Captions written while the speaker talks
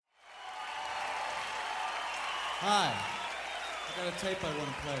Hi. I got a tape I want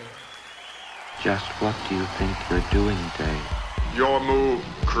to play. Just what do you think you're doing, Dave? Your move,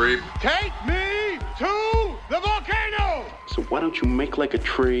 creep. Take me to the volcano! So why don't you make like a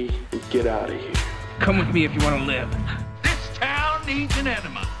tree and get out of here? Come with me if you want to live. This town needs an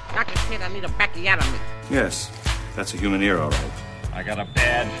enema. Dr. Kid, I need a backiotomy. Yes, that's a human ear, all right. I got a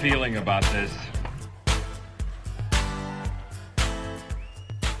bad feeling about this.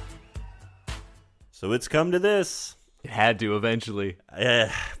 So it's come to this. It had to eventually.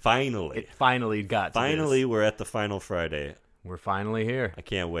 Finally. It finally got to Finally, this. we're at the final Friday. We're finally here. I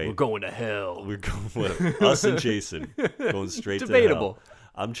can't wait. We're going to hell. We're going us and Jason going straight Debatable. to hell.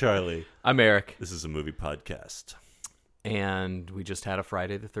 I'm Charlie. I'm Eric. This is a movie podcast. And we just had a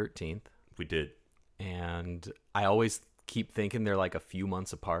Friday the 13th. We did. And I always keep thinking they're like a few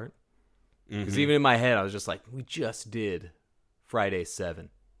months apart. Because even in my head, I was just like, we just did Friday 7.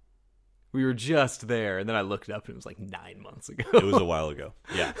 We were just there. And then I looked up and it was like 9 months ago. It was a while ago.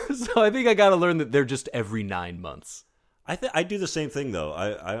 Yeah. So I think I got to learn that they're just every 9 months. I do the same thing, though.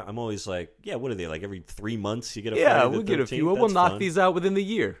 I'm always like, yeah, what are they, like every 3 months you get a Friday Yeah, the we'll 13th? get a few. We'll That's knock fun. these out within the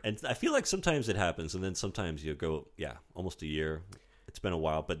year. And I feel like sometimes it happens, and then sometimes you go, yeah, almost a year. It's been a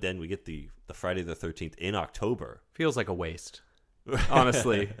while, but then we get the Friday the 13th in October. Feels like a waste.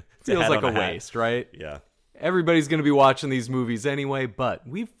 Honestly. It's a Feels hat like on a a hat. waste, right? Yeah. Everybody's going to be watching these movies anyway, but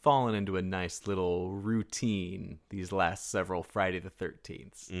we've fallen into a nice little routine these last several Friday the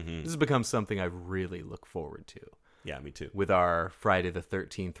 13ths. This has become something I really look forward to. Yeah, me too. With our Friday the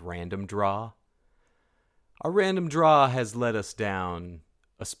 13th random draw. Our random draw has led us down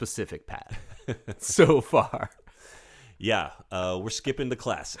a specific path so far. Yeah, we're skipping the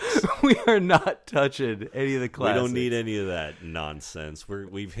classics. We are not touching any of the classics. We don't need any of that nonsense.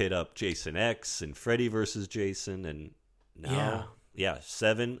 We've hit up Jason X and Freddy versus Jason, and now,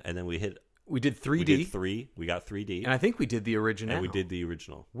 7, and then we did 3D. We did 3. We got 3D. And I think we did the original. And we did the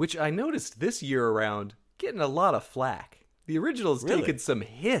original. Which I noticed this year around getting a lot of flack. The original's Really? taken some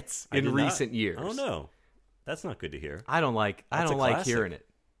hits in recent years. Oh no. That's not good to hear. I don't like That's a classic. hearing it.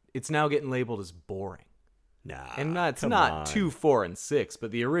 It's now getting labeled as boring. Nah. And it's come not on. 2, 4, and 6, but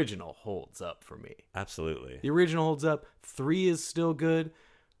the original holds up for me. Absolutely. The original holds up. 3 is still good,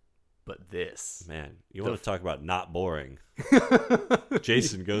 but this. Man, you want to talk about not boring.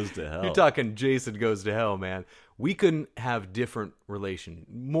 Jason Goes to Hell. You're talking Jason Goes to Hell, man. We couldn't have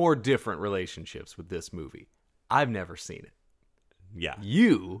more different relationships with this movie. I've never seen it. Yeah.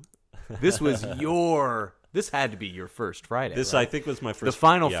 This was this had to be your first Friday. This, right? I think, was my first. The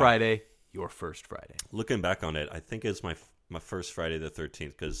final Friday, your first Friday. Looking back on it, I think it's my first Friday the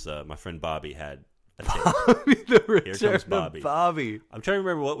 13th because my friend Bobby had a tape. The return Here comes Bobby. of Bobby. I'm trying to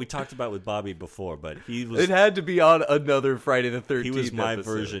remember what we talked about with Bobby before, but he was. It had to be on another Friday the 13th. He was my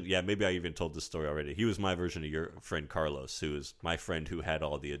episode. version. Yeah, maybe I even told this story already. He was my version of your friend Carlos, who is my friend who had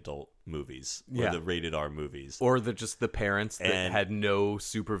all the adult movies, or the rated R movies, or just the parents that had no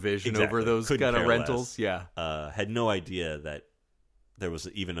supervision over those Couldn't kind of care rentals. less. Yeah, had no idea that there was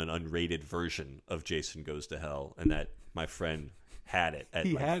even an unrated version of Jason Goes to Hell, and that my friend had it at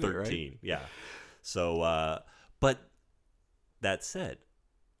like 13. Right? Yeah. So, but that said,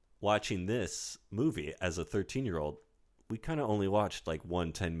 watching this movie as a 13-year-old, we kind of only watched like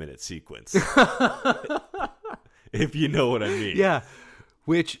one 10-minute sequence. If you know what I mean. Yeah.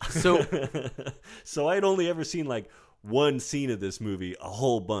 So I'd only ever seen like one scene of this movie a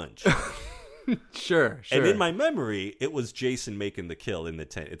whole bunch. Sure. And in my memory, it was Jason making the kill in the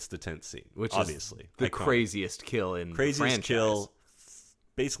tent. It's the tent scene, which obviously is the iconic. craziest kill in the franchise. Kill,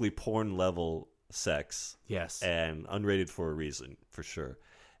 basically porn level sex. Yes, and unrated for a reason, for sure.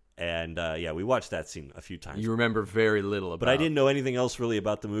 And we watched that scene a few times. You remember very little about, but I didn't know anything else really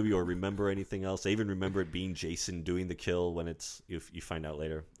about the movie or remember anything else. I even remember it being Jason doing the kill when you find out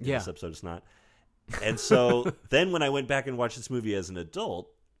later. In this episode, it's not. And so then when I went back and watched this movie as an adult,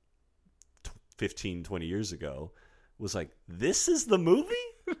 15, 20 years ago, was like, this is the movie?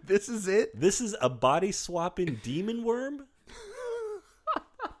 This is it? This is a body swapping demon worm?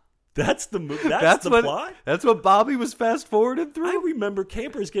 That's the plot? That's what Bobby was fast forwarding through? I remember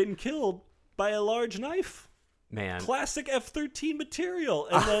campers getting killed by a large knife. Man. Classic F-13 material.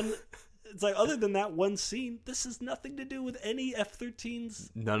 And then it's like, other than that one scene, this has nothing to do with any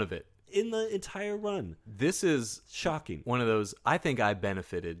F-13s. None of it. In the entire run. This is shocking. One of those, I think I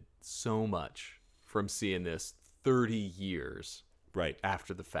benefited so much from seeing this 30 years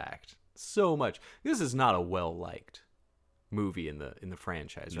after the fact. So much. This is not a well-liked movie in the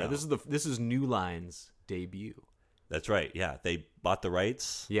franchise, right? No. This is New Line's debut. That's right. Yeah, they bought the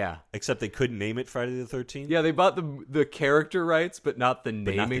rights. Yeah. Except they couldn't name it Friday the 13th. Yeah, they bought the character rights, but not the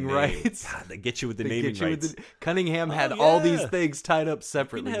naming rights. God, they get you with the naming rights. Cunningham had all these things tied up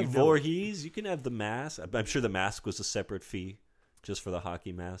separately. You can have Voorhees. You can have the mask. I'm sure the mask was a separate fee just for the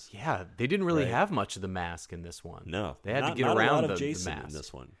hockey mask. Yeah, they didn't really have much of the mask in this one. No. They had to get around the Jason mask. in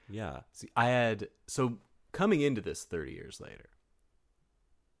this one. Yeah. See, so coming into this 30 years later,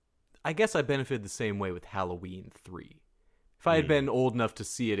 I guess I benefited the same way with Halloween 3. If I had been old enough to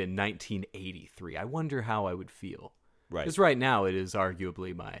see it in 1983, I wonder how I would feel. Right. Because right now it is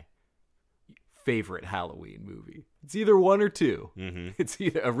arguably my favorite Halloween movie. It's either 1 or 2. Mm-hmm. It's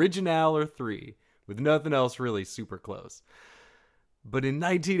either original or 3, with nothing else really super close. But in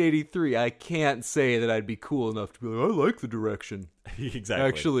 1983, I can't say that I'd be cool enough to be like, I like the direction. Exactly.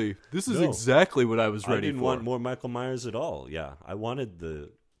 Actually, this is exactly what I was ready for. I didn't want more Michael Myers at all. Yeah, I wanted the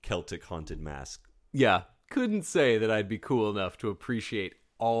Celtic haunted mask. Yeah, couldn't say that I'd be cool enough to appreciate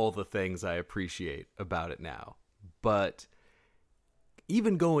all the things I appreciate about it now. But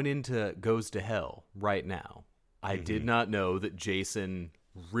even going into Goes to Hell right now, I did not know that Jason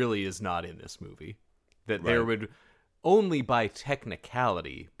really is not in this movie. That there would only by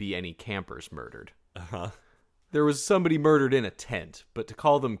technicality be any campers murdered. Uh-huh. There was somebody murdered in a tent, but to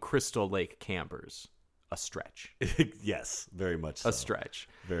call them Crystal Lake campers, a stretch. Yes, very much so. A stretch.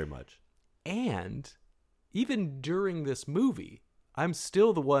 Very much. And even during this movie, I'm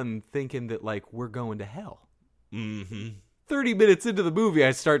still the one thinking that, like, we're going to hell. Mm-hmm. 30 minutes into the movie,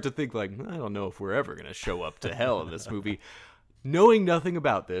 I start to think, like, I don't know if we're ever going to show up to hell in this movie. Knowing nothing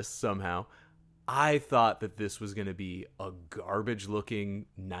about this, somehow, I thought that this was going to be a garbage-looking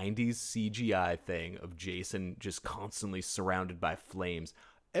 90s CGI thing of Jason just constantly surrounded by flames.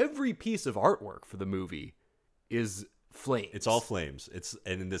 Every piece of artwork for the movie is flames. It's all flames.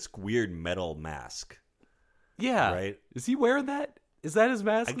 And in this weird metal mask. Yeah. Right? Is he wearing that? Is that his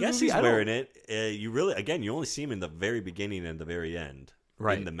mask? I guess he's wearing it. You only see him in the very beginning and the very end.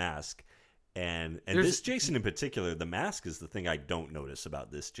 Right. In the mask. And this Jason in particular, the mask is the thing I don't notice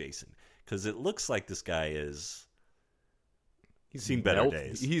about this Jason. Because it looks like this guy he's seen better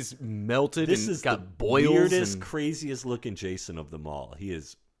days. He's melted this and is got the boils. Weirdest, and... craziest looking Jason of them all.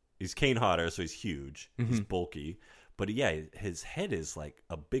 He's Kane Hodder, so he's huge. He's bulky. But yeah, his head is like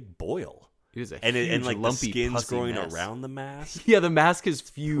a big boil. It is a huge, and like lumpy, the skin's growing mess. Around the mask. Yeah, the mask is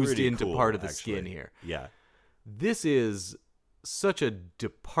fused Pretty into cool, part of the actually. skin here. Yeah. This is such a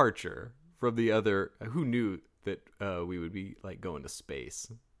departure from the other. Who knew that we would be like going to space?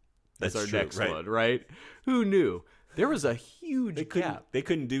 That's our true, next right. one, right? Who knew? There was a huge gap. They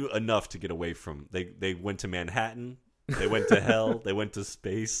couldn't do enough to get away from. They went to Manhattan. They went to hell. They went to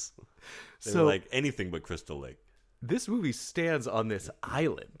space. They were like anything but Crystal Lake. This movie stands on this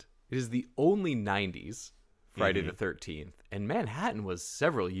island. It is the only 90s Friday the 13th. And Manhattan was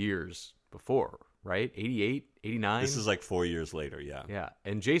several years before, right? 88, 89? This is like 4 years later, yeah. Yeah.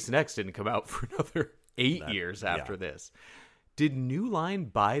 And Jason X didn't come out for another 8 years after this. Did New Line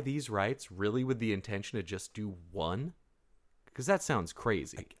buy these rights really with the intention to just do one? Because that sounds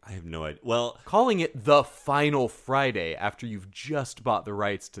crazy. I have no idea. Well, calling it the final Friday after you've just bought the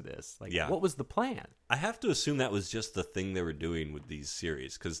rights to this. Like, what was the plan? I have to assume that was just the thing they were doing with these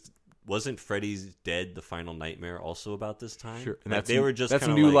series. Because wasn't Freddy's Dead the Final Nightmare also about this time? Sure. And like they were just that's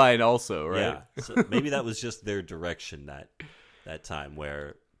kinda New like, Line also, right? Yeah. So maybe that was just their direction that time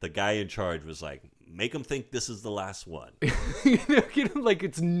where the guy in charge was like, make them think this is the last one. Like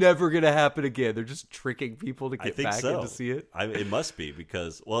it's never going to happen again. They're just tricking people to get back in to see it. It must be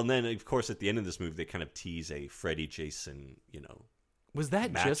because, well, and then of course at the end of this movie they kind of tease a Freddy Jason, Was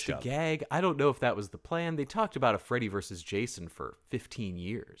that just a gag? I don't know if that was the plan. They talked about a Freddy versus Jason for 15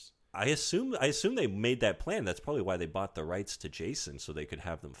 years. I assume they made that plan. That's probably why they bought the rights to Jason so they could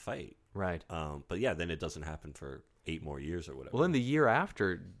have them fight. Right. But yeah, then it doesn't happen for 8 more years or whatever. Well, in the year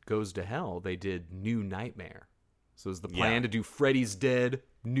after Goes to Hell, they did New Nightmare. So it was the plan to do Freddy's Dead,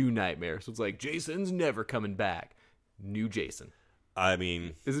 New Nightmare. So it's like, Jason's never coming back. New Jason. I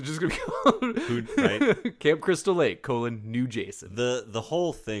mean... Is it just going to go... right? Camp Crystal Lake, New Jason. The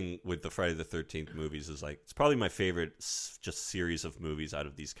whole thing with the Friday the 13th movies is like, it's probably my favorite just series of movies out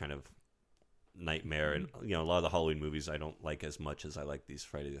of these kind of nightmare. And, a lot of the Halloween movies I don't like as much as I like these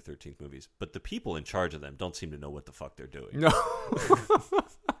Friday the 13th movies. But the people in charge of them don't seem to know what the fuck they're doing. No.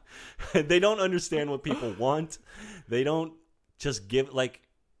 They don't understand what people want. They don't just give... Like,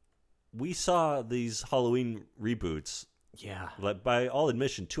 we saw these Halloween reboots... Yeah. But by all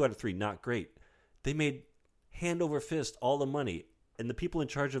admission, 2 out of 3, not great. They made hand over fist all the money. And the people in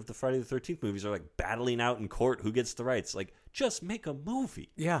charge of the Friday the 13th movies are like battling out in court who gets the rights. Like, just make a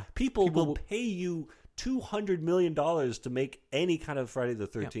movie. Yeah. People will pay you $200 million to make any kind of Friday the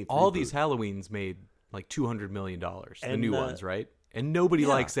 13th. All reboot. these Halloweens made like $200 million. The new ones, right? And nobody yeah.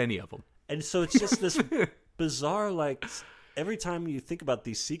 likes any of them. And so it's just this bizarre, like, every time you think about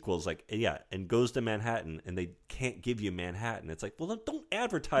these sequels, like, yeah, and goes to Manhattan, and they can't give you Manhattan. It's like, well, then don't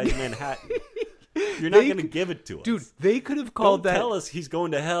advertise Manhattan. You're not going to give it to us. Dude, they could have called Don't tell us he's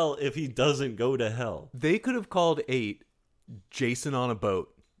going to hell if he doesn't go to hell. They could have called 8 Jason on a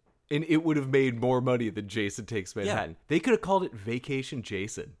Boat, and it would have made more money than Jason Takes Manhattan. Yeah. They could have called it Vacation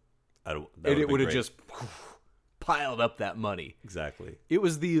Jason. And it would have just piled up that money. Exactly. It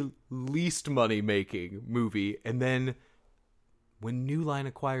was the least money-making movie, and then when New Line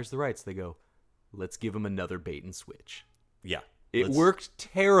acquires the rights, they go, let's give them another bait and switch. Yeah. It worked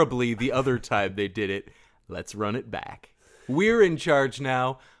terribly the other time they did it. Let's run it back. We're in charge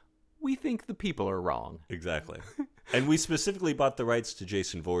now. We think the people are wrong. Exactly. And we specifically bought the rights to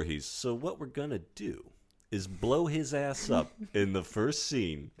Jason Voorhees. So what we're going to do is blow his ass up in the first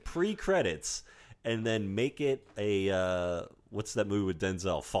scene, pre-credits, and then make it a, what's that movie with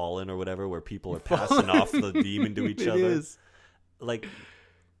Denzel, Fallen or whatever, where people are passing off the demon to each other. It is. Like...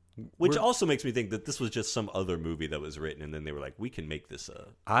 Which also makes me think that this was just some other movie that was written, and then they were like, we can make this a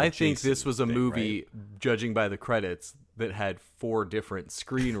I think Jason this was a thing, movie, right? judging by the credits, that had 4 different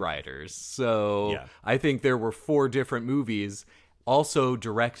screenwriters. So Yeah. I think there were 4 different movies, also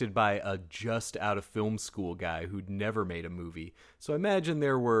directed by a just out of film school guy who'd never made a movie. So I imagine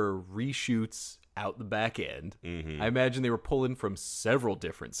there were reshoots out the back end. Mm-hmm. I imagine they were pulling from several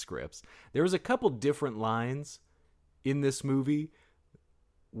different scripts. There was a couple different lines in this movie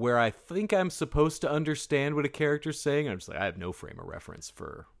where I think I'm supposed to understand what a character's saying. I'm just like, I have no frame of reference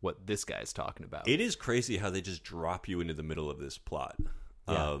for what this guy's talking about. It is crazy how they just drop you into the middle of this plot.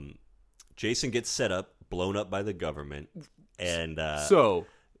 Yeah. Jason gets set up, blown up by the government, and So,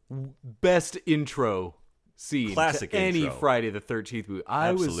 best intro scene Classic to any intro. Friday the 13th movie. I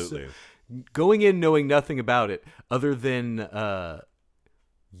Absolutely. was going in knowing nothing about it other than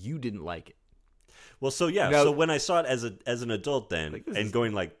you didn't like it. well, so yeah. Now- So when I saw it as an adult, then Like, this and is-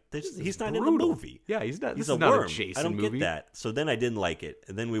 going like, he's not in the brutal. movie. Yeah, he's not. He's This a is not worm. a Jason I don't movie. get that. So then I didn't like it,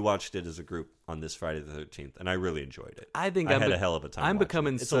 and then we watched it as a group on this Friday the 13th, and I really enjoyed it. I think I I'm had be- a hell of a time. I'm watching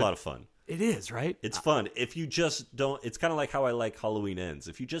becoming it. It's such- a lot of fun. It is, right? It's fun. If you just don't, it's kind of like how I like Halloween Ends.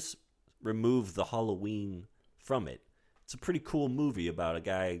 If you just remove the Halloween from it, it's a pretty cool movie about a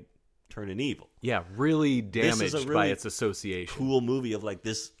guy turning evil. Yeah, really This is a damaged by really its association. Cool movie of like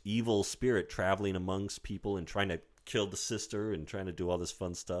this evil spirit traveling amongst people and trying to kill the sister and trying to do all this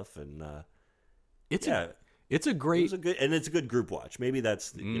fun stuff. And It's yeah, it's a it great. was a good, and it's a good group watch. Maybe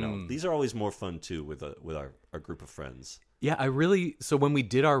that's these are always more fun too with our group of friends. Yeah, I really. So when we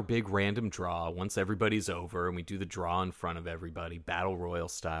did our big random draw, once everybody's over and we do the draw in front of everybody, battle royal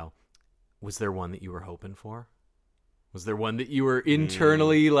style, was there one that you were hoping for? Was there one that you were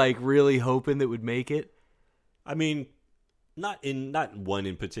internally like really hoping that would make it? I mean, not one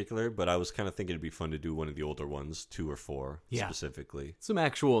in particular, but I was kind of thinking it'd be fun to do one of the older ones, 2 or 4 Yeah. specifically. Some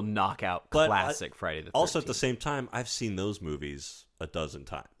actual knockout But classic Friday the 13th. Also, at the same time, I've seen those movies a dozen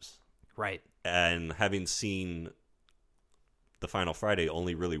times. right. And having seen The Final Friday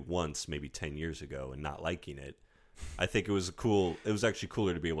only really once, maybe 10 years ago, and not liking it, I think it was actually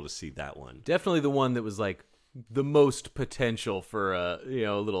cooler to be able to see that one. Definitely the one that was like the most potential for a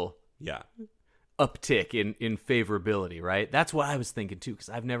little Yeah. uptick in favorability, right? That's what I was thinking too, because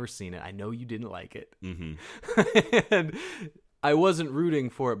I've never seen it. I know you didn't like it. Mm-hmm. And I wasn't rooting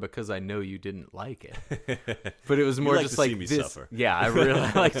for it because I know you didn't like it. But it was more like just to like see me this. suffer. Yeah, I really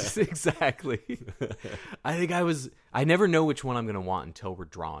like to exactly. I think I never know which one I'm going to want until we're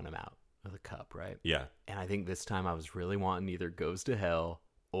drawing them out of the cup, right? Yeah. And I think this time I was really wanting either Goes to Hell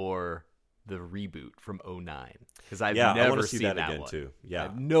or the reboot from 2009, because I've I never want to see seen that again one. too. I Yeah.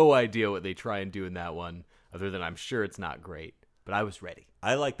 have no idea what they try and do in that one, other than I'm sure it's not great. But I was ready.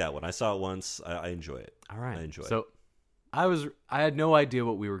 I like that one. I saw it once. I enjoy it. All right, I enjoy it. So I had no idea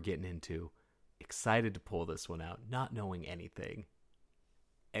what we were getting into. Excited to pull this one out, not knowing anything.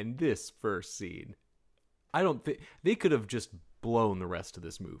 And this first scene, I don't think they could have just blown the rest of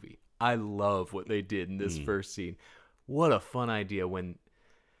this movie. I love what they did in this first scene. What a fun idea when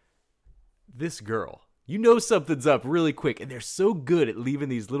this girl, you know something's up really quick, and they're so good at leaving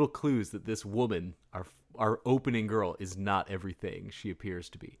these little clues that this woman, our opening girl, is not everything she appears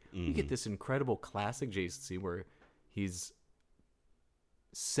to be. You get this incredible classic Jason scene where he's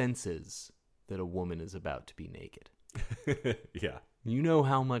senses that a woman is about to be naked. Yeah. You know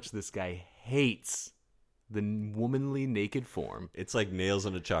how much this guy hates the womanly naked form. It's like nails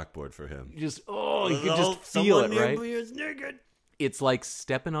on a chalkboard for him. You can just feel it, right? Is naked. It's like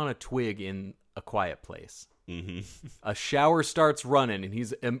stepping on a twig in A Quiet Place. Mm-hmm. A shower starts running, and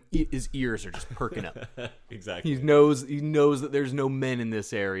his ears are just perking up. Exactly. He knows that there's no men in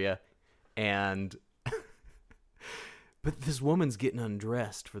this area, and but this woman's getting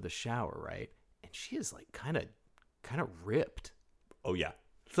undressed for the shower, right? And she is like kind of ripped. Oh yeah.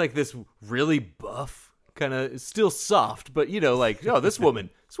 It's like this really buff, kind of still soft, but this woman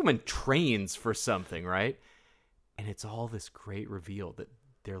trains for something, right? And it's all this great reveal that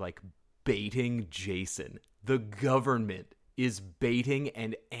they're like baiting Jason. The government is baiting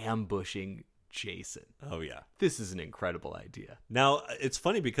and ambushing Jason. Oh yeah. This is an incredible idea. Now, it's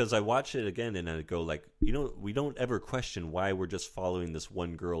funny because I watch it again and I go like, we don't ever question why we're just following this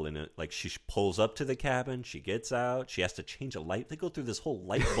one girl in it. Like she pulls up to the cabin, she gets out, she has to change a light. They go through this whole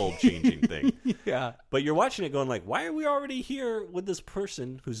light bulb changing thing. Yeah. But you're watching it going like, why are we already here with this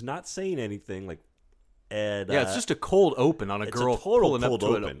person who's not saying anything? Like, and it's just a cold open on a girl pulling up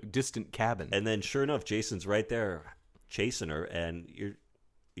to a distant cabin. And then sure enough, Jason's right there chasing her, and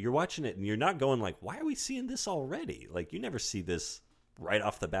you're watching it and you're not going like, why are we seeing this already? Like, you never see this right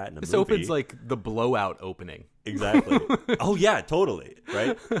off the bat in a movie. This opens like the Blowout opening. Exactly. Oh yeah, totally.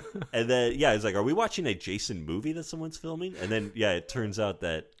 Right. And then it's like, are we watching a Jason movie that someone's filming? And then it turns out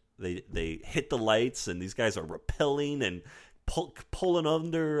that they hit the lights and these guys are rappelling and pulling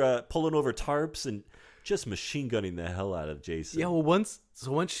over tarps and just machine gunning the hell out of Jason. Yeah, well, once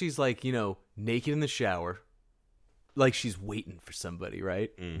she's like, naked in the shower, like she's waiting for somebody,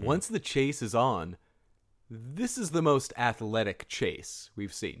 right? Mm-hmm. Once the chase is on, this is the most athletic chase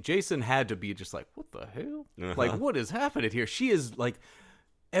we've seen. Jason had to be just like, what the hell? Uh-huh. Like, what is happening here? She is like,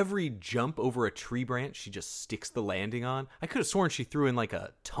 every jump over a tree branch, she just sticks the landing on. I could have sworn she threw in like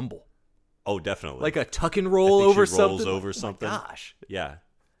a tumble. Oh, definitely. Like a tuck and roll over she something. Rolls over something. Oh my gosh. Yeah.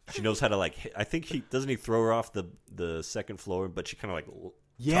 She knows how to I think he throw her off the second floor, but she kind of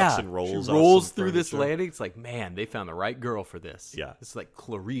tucks and rolls. She rolls through this landing. It's like, man, they found the right girl for this. Yeah, it's like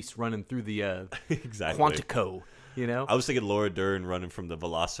Clarice running through the exactly Quantico. I was thinking Laura Dern running from the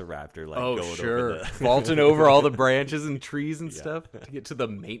Velociraptor, going over vaulting over all the branches and trees and stuff to get to the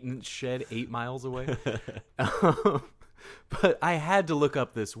maintenance shed 8 miles away. But I had to look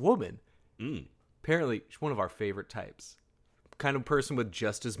up this woman. Apparently, she's one of our favorite types. Kind of person with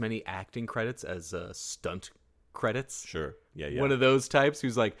just as many acting credits as stunt credits. Sure. Yeah. One of those types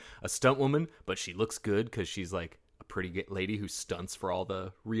who's like a stunt woman, but she looks good because she's like a pretty lady who stunts for all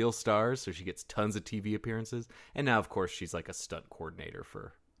the real stars, so she gets tons of TV appearances. And now, of course, she's like a stunt coordinator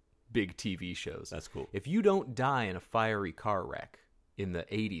for big TV shows. That's cool. If you don't die in a fiery car wreck in the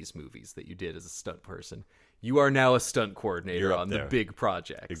 80s movies that you did as a stunt person, you are now a stunt coordinator on the big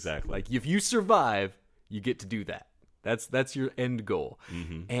projects. Exactly. Like, if you survive, you get to do that. That's your end goal.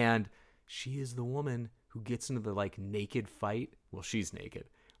 Mm-hmm. And she is the woman who gets into the naked fight. Well, she's naked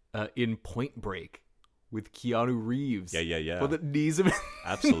in Point Break with Keanu Reeves. Yeah. Well, that knees him.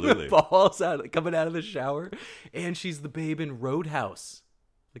 Absolutely. Balls out coming out of the shower, and she's the babe in Roadhouse,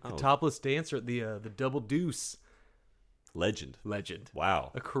 like the topless dancer at the Double Deuce. Legend.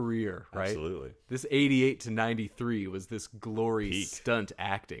 Wow. A career, right? Absolutely. This 88 to 93 was this glory Peak. stunt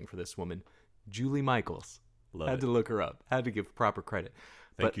acting for this woman, Julie Michaels. Had to look her up. Had to give proper credit.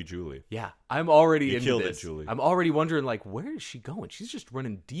 Thank you, Julie. Yeah, I'm already you into killed this. It, Julie. I'm already wondering, where is she going? She's just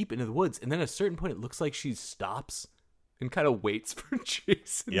running deep into the woods, and then at a certain point, it looks like she stops and kind of waits for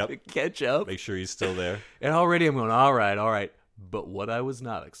Jason to catch up. Make sure he's still there. And already I'm going, all right. But what I was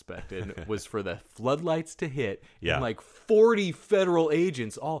not expecting was for the floodlights to hit, and 40 federal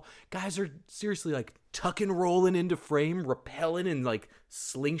agents, all guys are seriously tuck and rolling into frame, rappelling and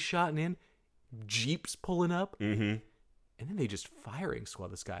slingshotting in. Jeeps pulling up, mm-hmm. and then they just firing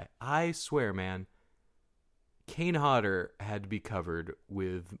squad this guy. I swear, man, Kane Hodder had to be covered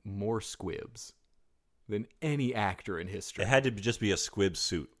with more squibs than any actor in history. It had to just be a squib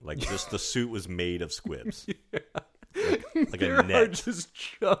suit, just the suit was made of squibs. Like there a net. are just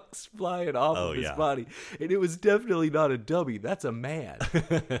chunks flying off of his body, and it was definitely not a dummy. That's a man.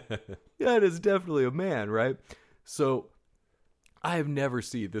 That is definitely a man, right? So. I have never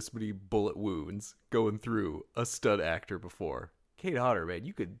seen this many bullet wounds going through a stunt actor before. Kane Hodder, man,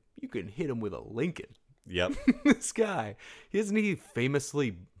 you could hit him with a Lincoln. Yep. This guy, isn't he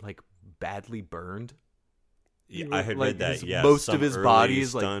famously badly burned? Yeah, I had read that. Yeah, most of his body is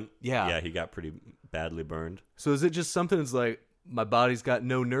stunt. He got pretty badly burned. So is it just something that's my body's got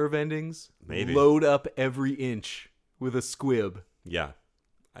no nerve endings? Maybe load up every inch with a squib. Yeah,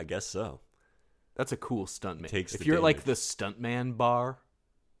 I guess so. That's a cool stuntman. If you're at the stuntman bar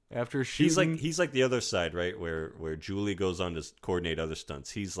after shooting, he's like the other side, right? Where Julie goes on to coordinate other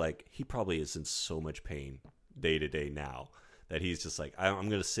stunts. He probably is in so much pain day to day now that he's just like, I'm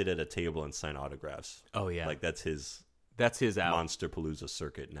going to sit at a table and sign autographs. Oh, yeah. Like, that's his out. Monster Palooza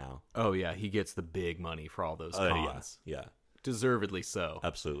circuit now. Oh, yeah. He gets the big money for all those cons. Yeah. Deservedly so.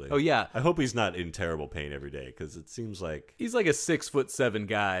 Absolutely. Oh, yeah. I hope he's not in terrible pain every day, because it seems like... He's like a 6'7"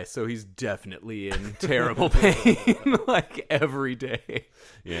 guy, so he's definitely in terrible pain, like, every day.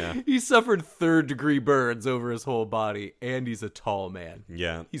 Yeah. He suffered 3rd-degree burns over his whole body, and he's a tall man.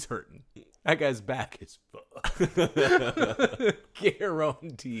 Yeah. He's hurting. That guy's back is fucked.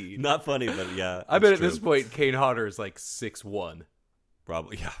 Guaranteed. Not funny, but yeah. I bet at this point, Kane Hodder is like 6'1".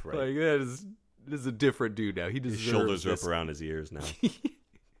 Probably, yeah, right. Like, this is a different dude now. He deserves his shoulders are this. up around his ears now.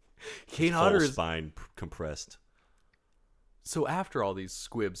 Kane Hodder whole is... spine compressed. So after all these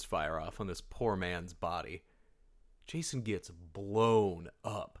squibs fire off on this poor man's body, Jason gets blown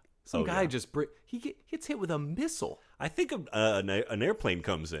up. Some guy just gets hit with a missile. I think an airplane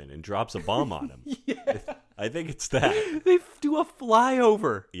comes in and drops a bomb on him. Yeah. I think it's that. They do a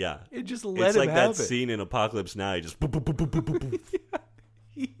flyover. Yeah. And just let it's him like have that it. scene in Apocalypse Now. He just boop, boop, boop, boop, boop,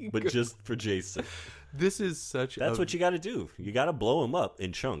 boop. But just for Jason. This is such That's what you got to do. You got to blow him up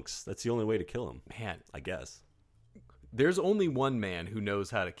in chunks. That's the only way to kill him. Man. I guess. There's only one man who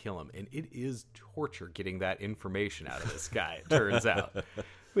knows how to kill him, and it is torture getting that information out of this guy, it turns out.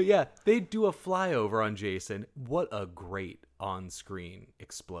 But yeah, they do a flyover on Jason. What a great on-screen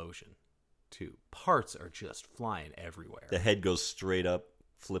explosion, too. Parts are just flying everywhere. The head goes straight up,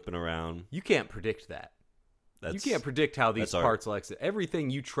 flipping around. You can't predict that. You can't predict how these parts will exit. Everything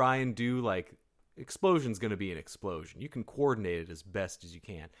you try and do, like, explosion's going to be an explosion. You can coordinate it as best as you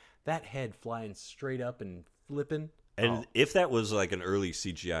can. That head flying straight up and flipping. And if that was like an early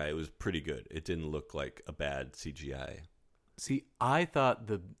CGI, it was pretty good. It didn't look like a bad CGI. See, I thought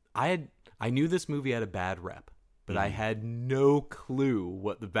I knew this movie had a bad rep, but I had no clue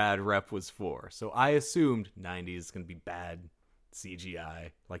what the bad rep was for. So I assumed 90s is going to be bad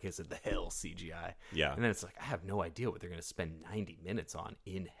CGI. Like I said, the hell CGI. Yeah. And then it's like, I have no idea what they're going to spend 90 minutes on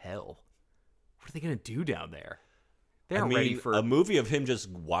in hell. What are they going to do down there? They aren't ready for a movie of him just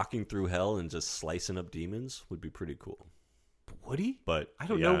walking through hell and just slicing up demons would be pretty cool. Would he? But I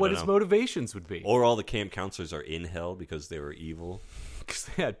don't know what his motivations would be. Or all the camp counselors are in hell because they were evil. Because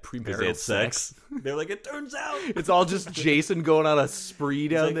they had premarital they had sex. They're like, it turns out. It's all just Jason going on a spree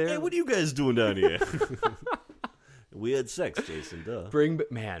down there. Hey, what are you guys doing down here? We had sex, Jason, duh.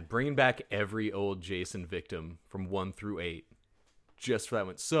 Bringing back every old Jason victim from 1 through 8. Just for that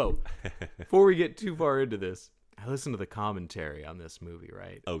one. So, before we get too far into this, I listened to the commentary on this movie,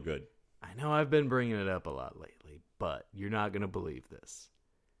 right? Oh, good. I know I've been bringing it up a lot lately, but you're not going to believe this.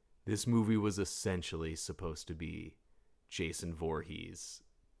 This movie was essentially supposed to be Jason Voorhees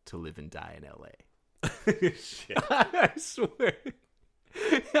To Live and Die in L.A. Shit. I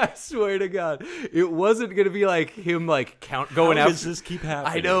swear to God. It wasn't going to be like him going How after... does this keep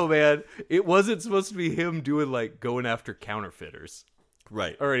happening? I know, man. It wasn't supposed to be him doing going after counterfeiters.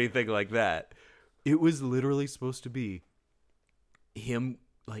 Right. Or anything like that. It was literally supposed to be him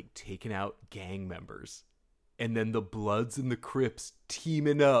taking out gang members, and then the Bloods and the Crips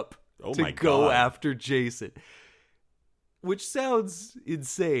teaming up to go after Jason. Which sounds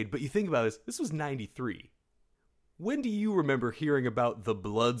insane, but you think about this. This was 93. When do you remember hearing about the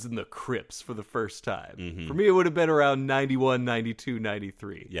Bloods and the Crips for the first time? Mm-hmm. For me, it would have been around 91, 92,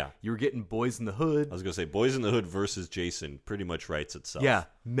 93. Yeah. You were getting Boys in the Hood. I was going to say, Boys in the Hood versus Jason pretty much writes itself. Yeah.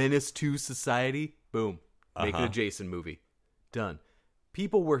 Menace to Society. Boom. Make it a Jason movie. Done.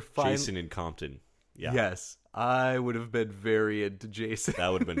 People were fine. Jason in Compton. Yeah. Yes. I would have been very into Jason.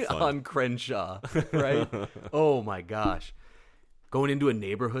 That would have been fun. On Crenshaw, right? Oh, my gosh. Going into a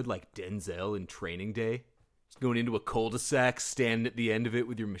neighborhood like Denzel in Training Day. Just going into a cul-de-sac, standing at the end of it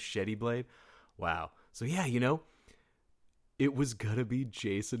with your machete blade. Wow. So, yeah, it was going to be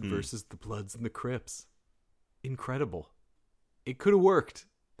Jason versus the Bloods and the Crips. Incredible. It could have worked.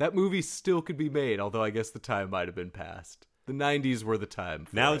 That movie still could be made, although I guess the time might have been past. The 90s were the time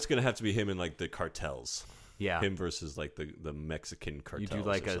for Now it. it's going to have to be him in the cartels. Yeah. Him versus the Mexican cartels. You do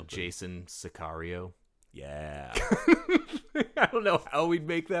a a Jason Sicario. Yeah. I don't know how we'd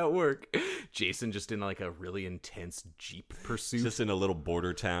make that work. Jason just in a really intense Jeep pursuit. Just in a little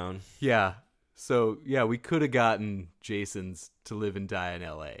border town. Yeah. So, yeah, we could have gotten Jason's To Live and Die in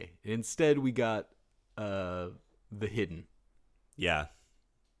L.A. Instead, we got The Hidden. Yeah.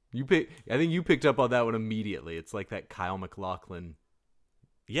 I think you picked up on that one immediately. It's like that Kyle MacLachlan.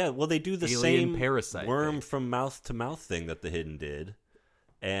 Yeah, well, they do the Alien same parasite worm thing. from mouth to mouth thing that The Hidden did.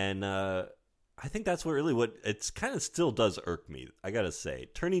 And I think that's what it's kind of still does irk me, I got to say.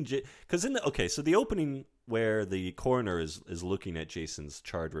 Because so the opening where the coroner is looking at Jason's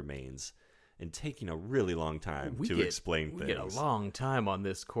charred remains, and taking a really long time to explain things. We get a long time on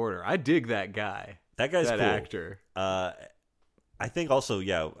this corner. I dig that guy. That guy's that cool. actor. I think also,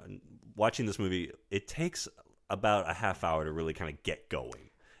 watching this movie, it takes about a half hour to really kind of get going.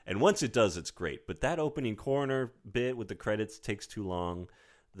 And once it does, it's great. But that opening corner bit with the credits takes too long.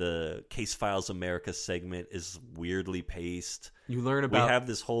 The Case Files America segment is weirdly paced. You learn about... We have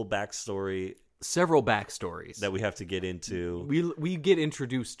this whole backstory. Several backstories. That we have to get into. We get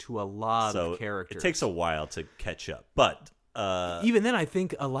introduced to a lot of characters. It takes a while to catch up. But... even then, I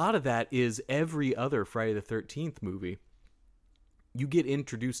think a lot of that is every other Friday the 13th movie. You get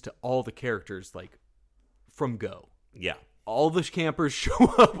introduced to all the characters, like, from go. Yeah. All the campers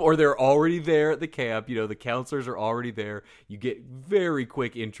show up, or they're already there at the camp. You know, the counselors are already there. You get very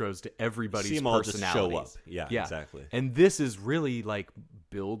quick intros to everybody's personalities. Just show up. Yeah, exactly. And this is really, like,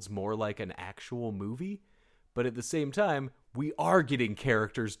 builds more like an actual movie. But at the same time, we are getting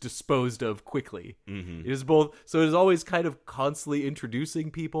characters disposed of quickly. Mm-hmm. It is both. So it is always kind of constantly introducing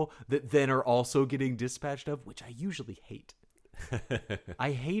people that then are also getting dispatched of, which I usually hate.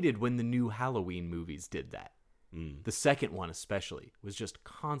 I hated when the new Halloween movies did that. The second one especially was just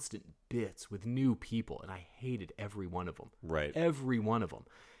constant bits with new people, and I hated every one of them. Right. Every one of them.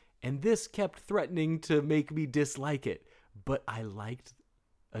 And this kept threatening to make me dislike it, but I liked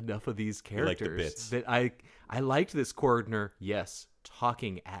enough of these characters that I liked this coroner, yes,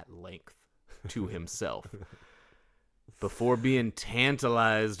 talking at length to himself before being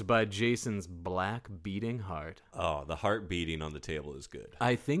tantalized by Jason's black beating heart. Oh, the heart beating on the table is good.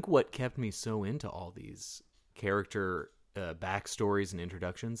 I think what kept me so into all these character backstories and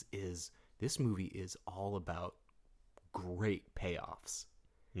introductions is this movie is all about great payoffs.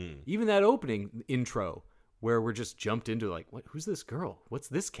 Even that opening intro where we're just jumped into like, what? Who's this girl? What's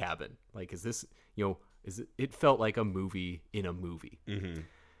this cabin? Like, is this, it felt like a movie in a movie. Mm-hmm.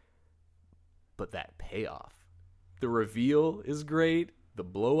 But that payoff, the reveal is great. The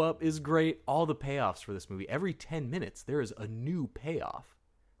blow up is great. All the payoffs for this movie, every 10 minutes, there is a new payoff.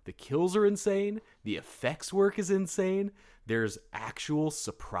 The kills are insane. The effects work is insane. There's actual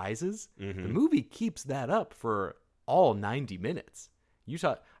surprises. Mm-hmm. The movie keeps that up for all 90 minutes.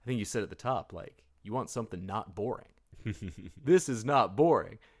 I think you said at the top, like, you want something not boring. This is not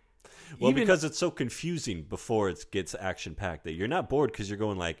boring. Well, because it's so confusing before it gets action-packed that you're not bored because you're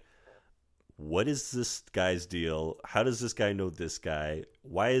going like, what is this guy's deal? How does this guy know this guy?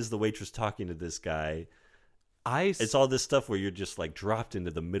 Why is the waitress talking to this guy? It's all this stuff where you're just like dropped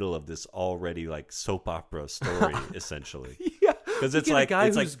into the middle of this already like soap opera story, essentially. Yeah, because it's like a guy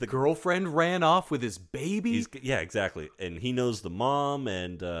it's whose like the girlfriend ran off with his baby. Yeah, exactly. And he knows the mom,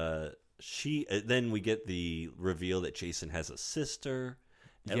 and she. Then we get the reveal that Jason has a sister.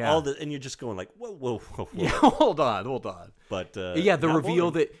 And and you're just going like, whoa. Yeah, hold on. But the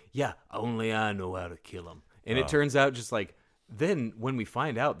reveal that only I know how to kill him, and it turns out just like. Then, when we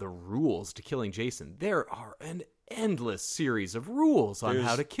find out the rules to killing Jason, there are an endless series of rules on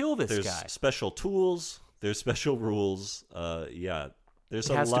how to kill this guy. There's special tools. There's special rules. There's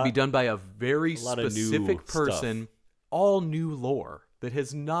it has to be done by a very specific person. Stuff. All new lore that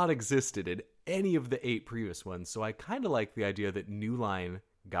has not existed in any of the 8 previous ones. So I kind of like the idea that New Line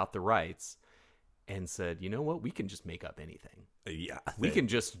got the rights and said, you know what, we can just make up anything. Yeah, we can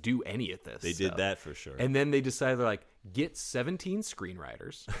just do any of this. They did that for sure. And then they decided, they're like, get 17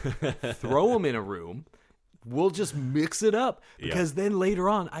 screenwriters, throw them in a room, we'll just mix it up. Because then later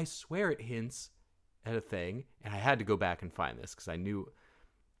on, I swear it hints at a thing, and I had to go back and find this because I knew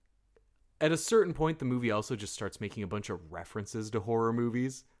at a certain point the movie also just starts making a bunch of references to horror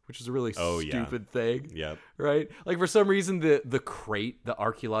movies, which is a really stupid thing. Yep. Right? Like, for some reason, the crate, the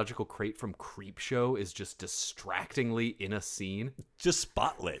archaeological crate from Creepshow is just distractingly in a scene. Just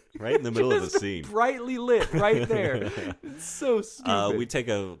spotlit right in the middle of the scene. Brightly lit right there. It's so stupid. We take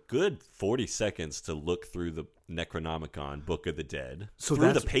a good 40 seconds to look through the Necronomicon, Book of the Dead,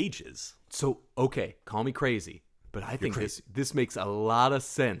 through the pages. So, okay, call me crazy, but I think this makes a lot of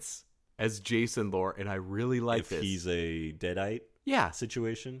sense as Jason lore, and I really like this. If he's a Deadite?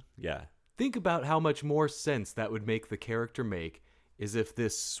 Situation. Yeah. Think about how much more sense that would make the character make is if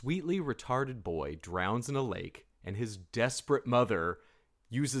this sweetly retarded boy drowns in a lake and his desperate mother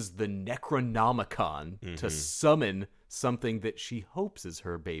uses the Necronomicon to summon something that she hopes is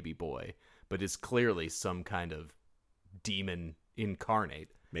her baby boy, but is clearly some kind of demon incarnate.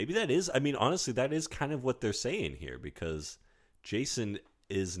 Maybe that is. I mean, honestly, that is kind of what they're saying here, because Jason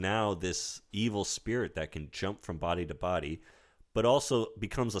is now this evil spirit that can jump from body to body, but also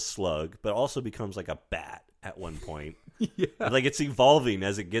becomes a slug, but also becomes like a bat at one point. Yeah. Like, it's evolving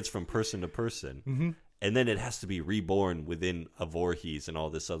as it gets from person to person. Mm-hmm. And then it has to be reborn within a Voorhees and all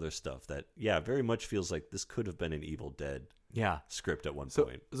this other stuff that, very much feels like this could have been an Evil Dead script at one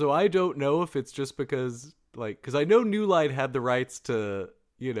point. So I don't know if it's just because I know New Line had the rights to,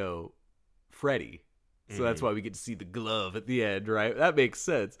 Freddy. So that's why we get to see the glove at the end, right? That makes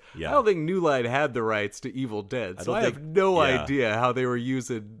sense. Yeah. I don't think New Line had the rights to Evil Dead, so I have no idea how they were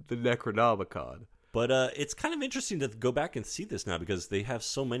using the Necronomicon. But it's kind of interesting to go back and see this now because they have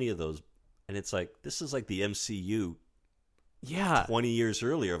so many of those, and it's like this is like the MCU 20 years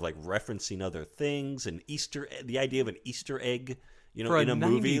earlier of like referencing other things and the idea of an Easter egg, for in a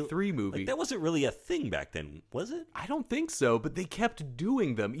movie. 93 movie. Like, that wasn't really a thing back then, was it? I don't think so, but they kept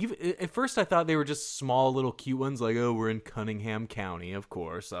doing them. Even at first I thought they were just small little cute ones like, oh, we're in Cunningham County, of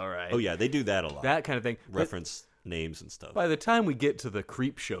course. All right. Oh yeah, they do that a lot. That kind of thing. Reference names and stuff. By the time we get to the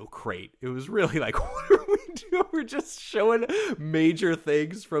Creep Show crate, it was really like, what are we doing? We're just showing major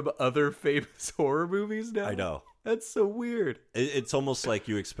things from other famous horror movies now. I know. That's so weird. It's almost like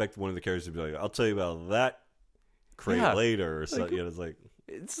you expect one of the characters to be like, I'll tell you about that crate later or something. It's like,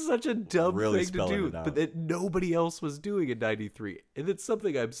 it's such a dumb really thing to do, but that nobody else was doing in 93. And it's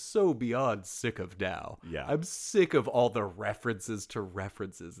something I'm so beyond sick of now. Yeah. I'm sick of all the references to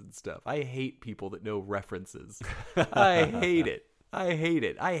references and stuff. I hate people that know references. I hate it. I hate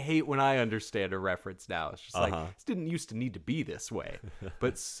it. I hate when I understand a reference now. It's just like, this didn't used to need to be this way.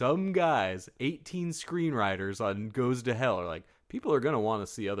 But some guys, 18 screenwriters on Goes to Hell, are like, people are going to want to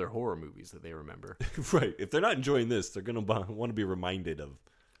see other horror movies that they remember. Right. If they're not enjoying this, they're going to want to be reminded of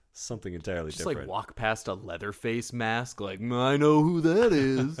something entirely different. Just like walk past a Leatherface mask, like, I know who that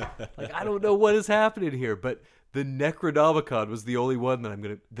is. Like, I don't know what is happening here. But the Necronomicon was the only one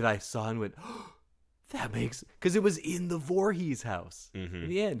that I saw and went, oh, that makes, because it was in the Voorhees house in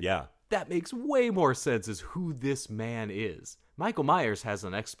the end. Yeah. That makes way more sense as who this man is. Michael Myers has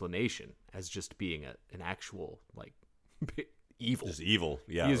an explanation as just being an actual, like, evil. Just evil,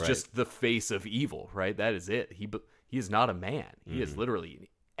 yeah. He is just the face of evil, right? That is it. He is not a man. He is literally, in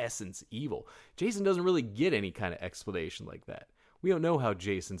essence, evil. Jason doesn't really get any kind of explanation like that. We don't know how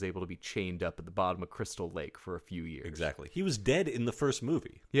Jason's able to be chained up at the bottom of Crystal Lake for a few years. Exactly. He was dead in the first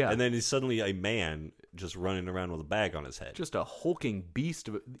movie. Yeah. And then he's suddenly a man just running around with a bag on his head. Just a hulking beast.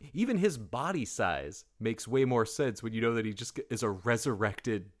 Even his body size makes way more sense when you know that he just is a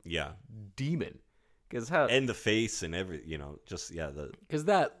resurrected demon. And the face and because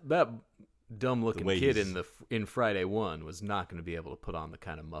that dumb looking kid in Friday 1 was not going to be able to put on the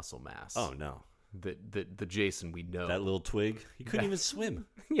kind of muscle mass. Oh no. The Jason we know. That little twig. He couldn't even swim.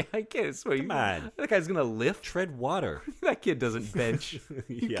 Yeah, I can't swim. Come on. That guy's going to lift. Tread water. That kid doesn't bench.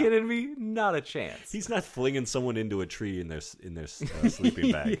 You kidding me? Not a chance. He's not flinging someone into a tree in their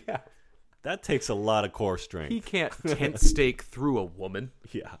sleeping bag. Yeah. That takes a lot of core strength. He can't tent stake through a woman.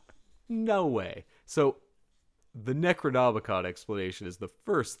 Yeah. No way. So the Necronomicon explanation is the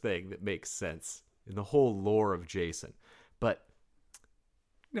first thing that makes sense in the whole lore of Jason. But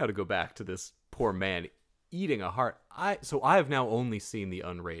now to go back to this poor man eating a heart. I have now only seen the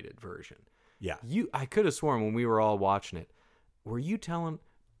unrated version. Yeah. I could have sworn when we were all watching it, were you telling,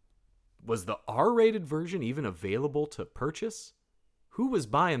 was the R-rated version even available to purchase? Who was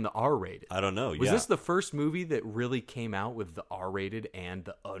buying the R-rated? I don't know. Was this the first movie that really came out with the R-rated and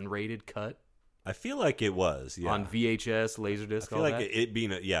the unrated cut? I feel like it was, on VHS, Laserdisc. I feel like it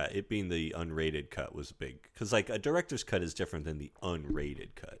being the unrated cut was big because like a director's cut is different than the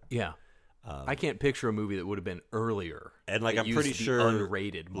unrated cut. Yeah, I can't picture a movie that would have been earlier. And like I'm pretty sure,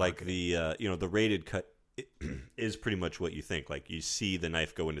 unrated marketing. Like the rated cut is pretty much what you think. Like you see the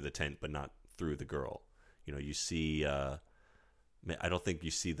knife go into the tent, but not through the girl. You see. I don't think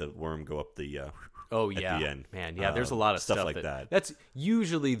you see the worm go up the. At the end. Man, yeah. There's a lot of stuff like that. That's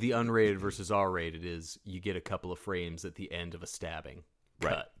usually the unrated versus R-rated. Is you get a couple of frames at the end of a stabbing cut.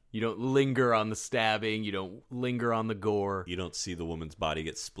 Right. You don't linger on the stabbing. You don't linger on the gore. You don't see the woman's body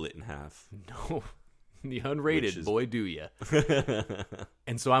get split in half. No, the unrated, boy, do ya.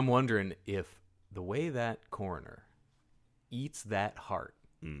 And so I'm wondering if the way that coroner eats that heart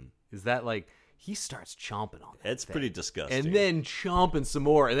is that like. He starts chomping on that It's thing. pretty disgusting. And then chomping some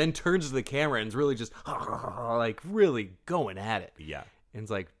more, and then turns to the camera and is really just like really going at it. Yeah. And it's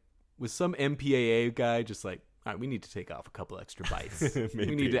like, with some MPAA guy just like, all right, we need to take off a couple extra bites. We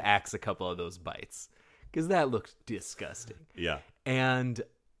need to axe a couple of those bites. Because that looks disgusting. Yeah. And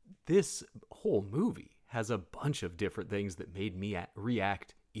this whole movie has a bunch of different things that made me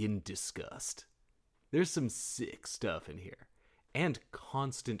react in disgust. There's some sick stuff in here. And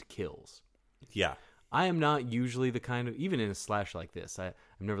constant kills. Yeah. I am not usually the kind of, even in a slash like this, I'm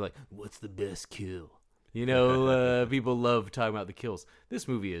never like, what's the best kill? People love talking about the kills. This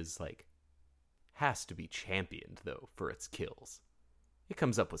movie is like, has to be championed, though, for its kills. It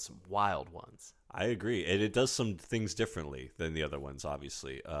comes up with some wild ones. I agree. And it does some things differently than the other ones,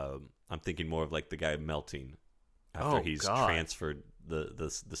 obviously. I'm thinking more of like the guy melting after he's transferred the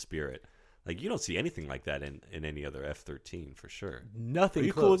spirit. Like, you don't see anything like that in any other F-13 for sure. Nothing. Are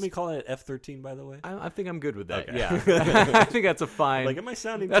you close. cool with me calling it F-13, by the way? I think I'm good with that. Okay. Yeah, I think that's a fine. Like, am I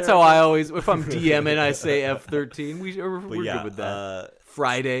sounding? That's terrible? how I always. If I'm DMing, I say F-13. We're yeah, good with that.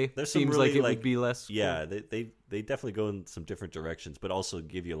 Friday seems really, like it would be less. Yeah, cool. They definitely go in some different directions, but also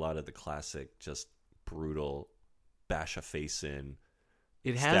give you a lot of the classic, just brutal, bash a face in.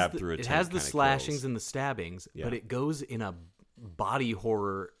 It has the slashings kills. and the stabbings, but it goes in a body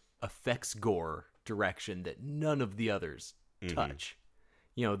horror effects gore direction that none of the others touch.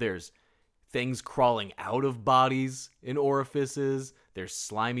 You know, there's things crawling out of bodies in orifices. There's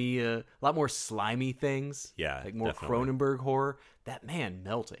slimy, a lot more slimy things. Yeah, like more definitely. Cronenberg horror. That man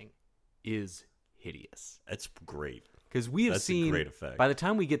melting is hideous. That's great. Because we have seen, a great effect. By the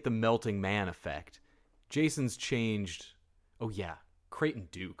time we get the melting man effect, Jason's changed. Oh yeah, Creighton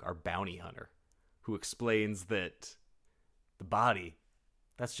Duke, our bounty hunter, who explains that the body,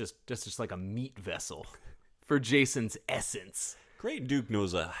 that's just like a meat vessel for Jason's essence. Creighton Duke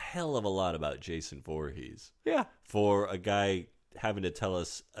knows a hell of a lot about Jason Voorhees. Yeah. For a guy having to tell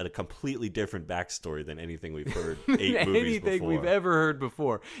us a completely different backstory than anything we've heard 8 movies before. Anything we've ever heard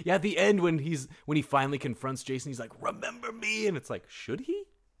before. Yeah, at the end when he finally confronts Jason, he's like, "Remember me?" And it's like, should he?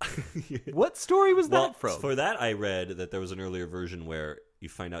 What story was that from? For that, I read that there was an earlier version where you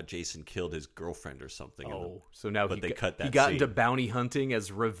find out Jason killed his girlfriend or something. Oh, so now but they cut that. He got scene. into bounty hunting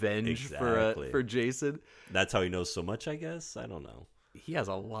as revenge for Jason. That's how he knows so much, I guess. I don't know. He has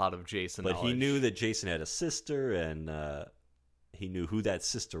a lot of Jason but knowledge. He knew that Jason had a sister, and he knew who that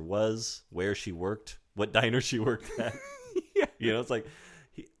sister was, where she worked, what diner she worked at. Yeah. You know, it's like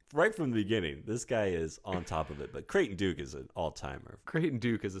right from the beginning, this guy is on top of it. But Creighton Duke is an all-timer. Creighton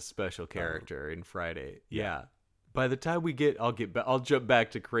Duke is a special character in Friday. Yeah. By the time we get, I'll jump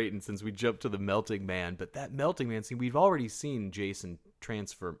back to Creighton since we jumped to the melting man. But that melting man scene, we've already seen Jason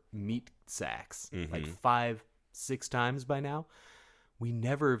transfer meat sacks like 5-6 times by now. We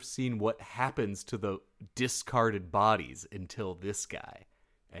never have seen what happens to the discarded bodies until this guy.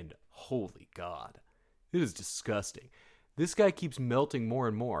 And holy God, it is disgusting. This guy keeps melting more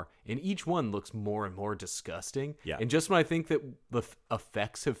and more, and each one looks more and more disgusting. Yeah. And just when I think that the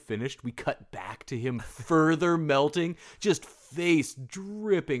effects have finished, we cut back to him further melting, just face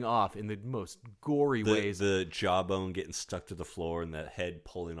dripping off in the most gory ways. The jawbone getting stuck to the floor and that head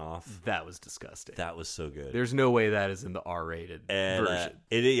pulling off. That was disgusting. That was so good. There's no way that is in the R-rated version.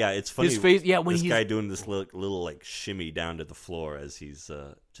 It's funny. His face, when this guy doing this little like shimmy down to the floor as he's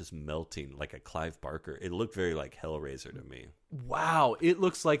just melting like a Clive Barker. It looked very like Hellraiser to me. Wow, it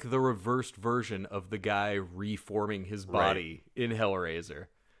looks like the reversed version of the guy reforming his body in Hellraiser.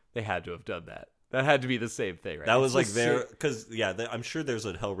 They had to have done that. That had to be the same thing, right? That was like there, because I'm sure there's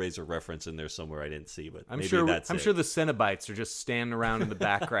a Hellraiser reference in there somewhere I didn't see, but I'm maybe sure that's I'm it. sure the Cenobites are just standing around in the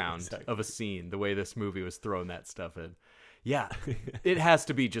background of a scene. The way this movie was throwing that stuff in, yeah, it has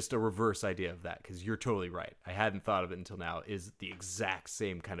to be just a reverse idea of that because you're totally right. I hadn't thought of it until now. Is the exact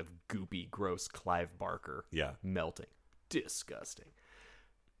same kind of goopy, gross Clive Barker, melting, disgusting.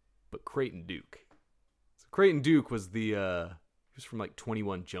 But Creighton Duke, so Creighton Duke was he was from like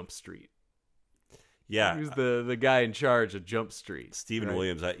 21 Jump Street. Yeah, he was the guy in charge of Jump Street. Stephen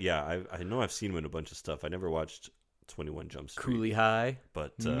Williams. I know I've seen him in a bunch of stuff. I never watched 21 Jump Street. Coolie High,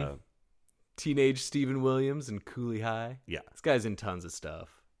 but teenage Stephen Williams and Coolie High. Yeah, this guy's in tons of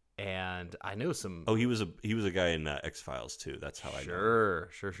stuff, and I know some. Oh, he was a guy in X-Files too. That's how I know. Sure.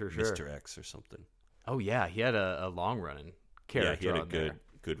 Mr. X or something. Oh yeah, he had a long running character. Yeah, he had a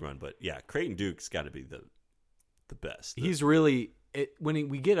good run, but yeah, Creighton Duke's got to be the best. He's really. When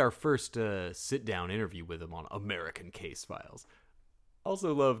we get our first sit-down interview with him on American Case Files,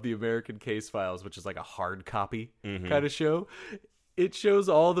 also love the American Case Files, which is like a hard copy kind of show. It shows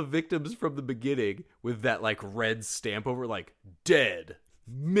all the victims from the beginning with that like red stamp over, like dead,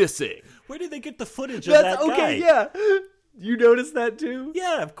 missing. Where did they get the footage of that guy? Okay, yeah. You noticed that too?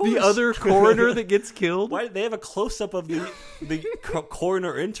 Yeah, of course. The other coroner that gets killed. Why they have a close-up of the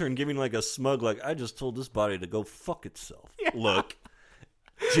coroner intern giving like a smug, like, I just told this body to go fuck itself. Yeah. Look.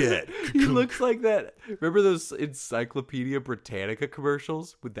 Dead. He looks like that. Remember those Encyclopedia Britannica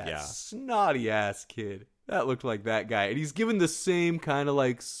commercials with that snotty ass kid? That looked like that guy. And he's given the same kind of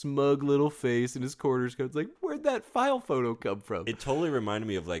like smug little face in his corners coat. It's like, where'd that file photo come from? It totally reminded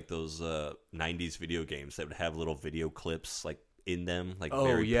me of like those 90s video games that would have little video clips like in them, like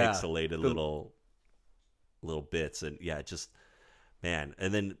very pixelated little bits. And yeah, just man.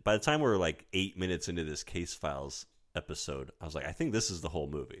 And then by the time we were like 8 minutes into this Case Files episode, I was like, I think this is the whole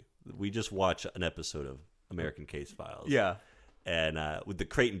movie. We just watch an episode of American Case Files. Yeah. And with the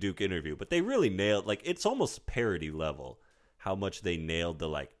Creighton Duke interview. But they really nailed, like, it's almost parody level how much they nailed the,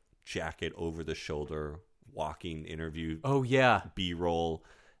 like, jacket over the shoulder walking interview. Oh, yeah. B-roll.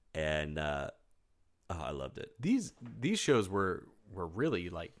 And I loved it. These shows were really,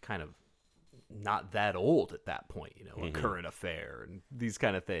 like, kind of not that old at that point, you know, A Current Affair and these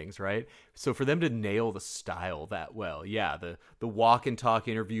kind of things, right? So for them to nail the style that well, yeah, the walk and talk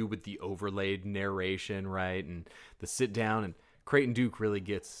interview with the overlaid narration, right, and the sit down, and Creighton Duke really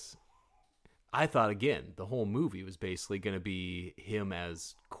gets. I thought again, the whole movie was basically going to be him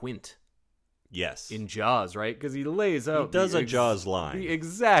as Quint. Yes, in Jaws, right? Because he lays out. He does a Jaws line, the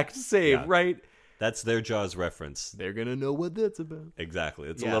exact same, right? That's their Jaws reference. They're gonna know what that's about. Exactly.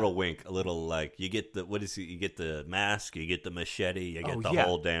 It's a little wink, a little like you get the what is it? You get the mask, you get the machete, you get the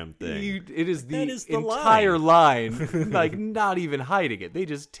whole damn thing. It is the entire line, like not even hiding it. They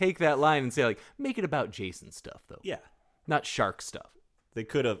just take that line and say like, make it about Jason stuff though. Yeah, not shark stuff. They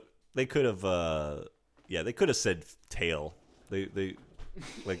could have said tail. They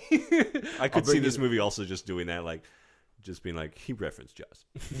like I could see this movie also just doing that like. Just being like, he referenced Jaws.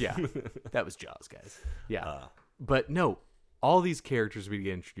 Yeah, that was Jaws, guys. Yeah. But no, all these characters we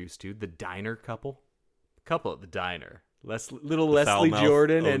get introduced to, the diner couple at the diner, little Leslie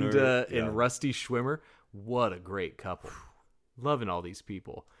Jordan and Rusty Schwimmer. What a great couple. Loving all these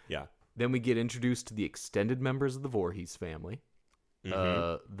people. Yeah. Then we get introduced to the extended members of the Voorhees family.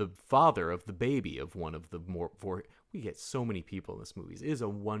 The father of the baby of one of the we get so many people in this movie. It is a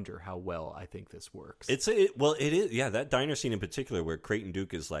wonder how well I think this works. It is. Yeah, that diner scene in particular where Creighton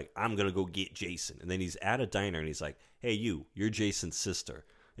Duke is like, I'm going to go get Jason. And then he's at a diner and he's like, hey, you're Jason's sister.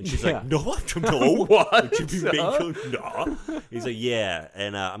 And she's like, no, no. What? No. He's like, yeah,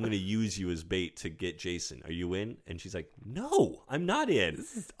 and I'm going to use you as bait to get Jason. Are you in? And she's like, no, I'm not in.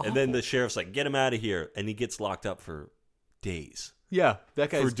 And then the sheriff's like, get him out of here. And he gets locked up for days. Yeah, that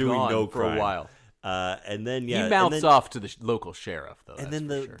guy's for doing gone no for crime. a while. And then he mouths off to the local sheriff though. And then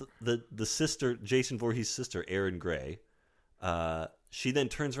the sister, Jason Voorhees' sister, Erin Gray, she then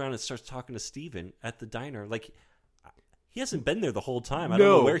turns around and starts talking to Steven at the diner. Like he hasn't been there the whole time. I don't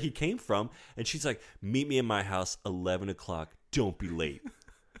know where he came from. And she's like, "Meet me in my house, 11 o'clock. Don't be late."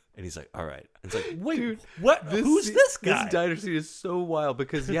 And he's like, "All right." And it's like, "Wait, dude, what? Who's this guy?" This diner scene is so wild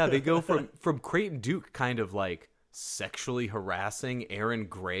because they go from Creighton Duke kind of like sexually harassing Erin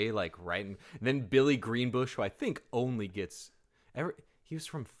Gray, like right, and then Billy Greenbush, who I think only gets he was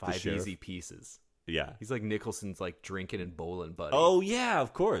from Five Easy Pieces. Yeah, he's like Nicholson's like drinking and bowling buddy. Oh yeah,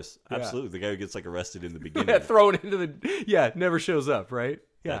 of course, absolutely. The guy who gets like arrested in the beginning, thrown into the never shows up, right?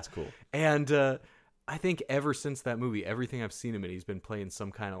 Yeah, that's cool. And I think ever since that movie, everything I've seen him in, he's been playing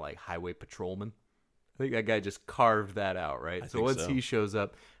some kind of like highway patrolman. I think that guy just carved that out, right? So once he shows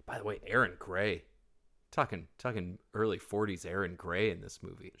up, by the way, Erin Gray. Talking early 40s Erin Gray in this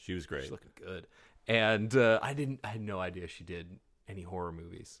movie. She was great. She's looking good. And I had no idea she did any horror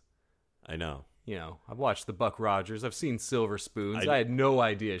movies. I know. You know, I've watched the Buck Rogers. I've seen Silver Spoons. I had no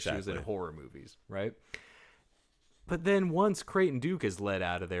idea she was in horror movies, right? But then once Creighton Duke is led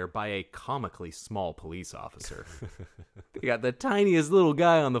out of there by a comically small police officer. They got the tiniest little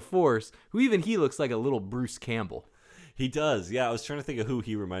guy on the force, who even he looks like a little Bruce Campbell. He does, yeah. I was trying to think of who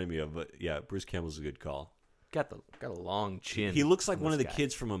he reminded me of, but yeah, Bruce Campbell's a good call. Got a long chin. He looks like one of the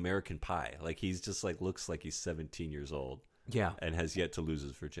kids from American Pie. Like he's just like looks like he's 17 years old. Yeah, and has yet to lose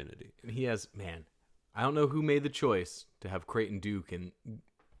his virginity. He has, man. I don't know who made the choice to have Creighton Duke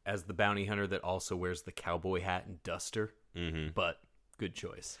as the bounty hunter that also wears the cowboy hat and duster, but good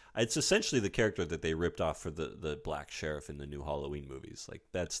choice. It's essentially the character that they ripped off for the black sheriff in the new Halloween movies. Like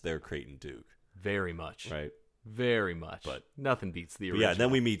that's their Creighton Duke. Very much, right. Very much, but nothing beats the original. Yeah,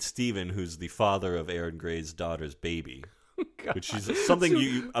 then we meet Steven, who's the father of Erin Gray's daughter's baby, which is something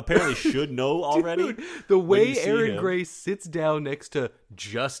you apparently should know already. Dude, the way Erin Gray sits down next to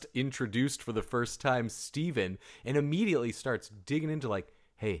just introduced for the first time Steven and immediately starts digging into like,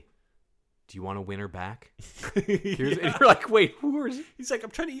 hey, do you want to win her back? And you're like, wait, who is... He's like,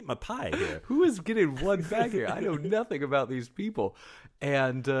 I'm trying to eat my pie here. Who is getting one back here? I know nothing about these people.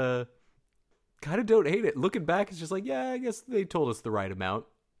 And... kind of don't hate it. Looking back, it's just like, yeah, I guess they told us the right amount.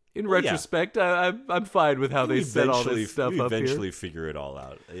 In retrospect, I'm fine with how they set all this stuff up here. Eventually figure it all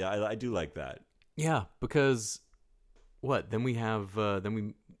out. Yeah, I do like that. Yeah, because what? Then we have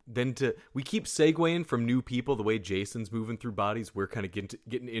we keep segueing from new people. The way Jason's moving through bodies, we're kind of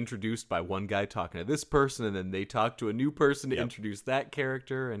getting introduced by one guy talking to this person, and then they talk to a new person to introduce that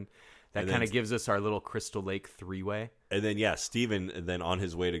character, and That kind of gives us our little Crystal Lake three-way. And then, Steven, then on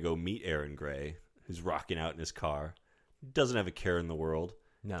his way to go meet Aaron Gray, who's rocking out in his car, doesn't have a care in the world.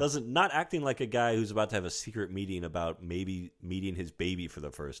 No. Not acting like a guy who's about to have a secret meeting about maybe meeting his baby for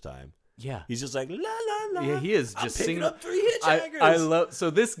the first time. Yeah. He's just like, la, la, la. Yeah, he is just singing up 3 hitchhikers. I love, so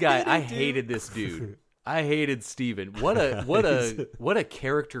this guy, I hated this dude. I hated Steven. What a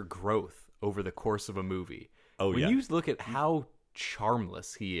character growth over the course of a movie. Oh, when you look at how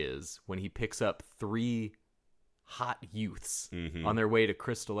charmless he is when he picks up 3 hot youths on their way to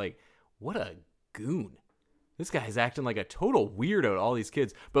Crystal Lake. What a goon. This guy's acting like a total weirdo to all these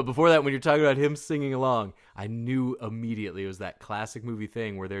kids. But before that, when you're talking about him singing along, I knew immediately it was that classic movie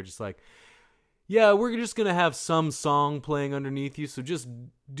thing where they're just like, yeah, we're just going to have some song playing underneath you, so just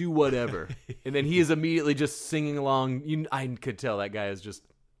do whatever. And then he is immediately just singing along. I could tell that guy is just,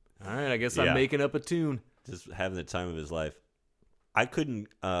 all right, I guess I'm making up a tune. Just having the time of his life. I couldn't,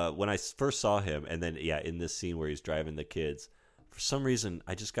 when I first saw him, and then, in this scene where he's driving the kids, for some reason,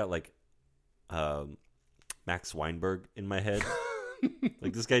 I just got like Max Weinberg in my head.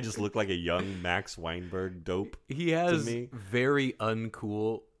 Like, this guy just looked like a young Max Weinberg dope. He has very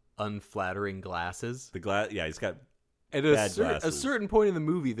uncool, unflattering glasses. He's got at bad glasses. a certain point in the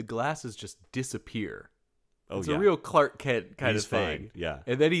movie, the glasses just disappear. Oh, it's a real Clark Kent kind of thing. Fine. Yeah.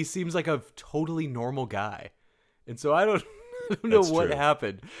 And then he seems like a totally normal guy. And so I don't know what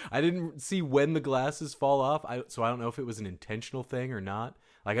happened. I didn't see when the glasses fall off, so I don't know if it was an intentional thing or not.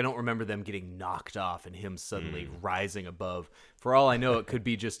 Like, I don't remember them getting knocked off and him suddenly rising above. For all I know, it could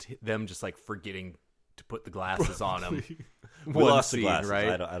be just them just like forgetting to put the glasses on him. We lost the glasses,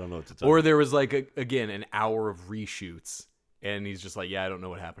 right? I don't know what to tell you. Or there was like, again, an hour of reshoots. And he's just like, I don't know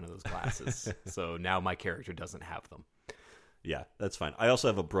what happened to those glasses. So now my character doesn't have them. Yeah, that's fine. I also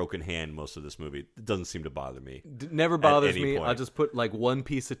have a broken hand most of this movie. It doesn't seem to bother me. Never bothers me. Point. I'll just put like one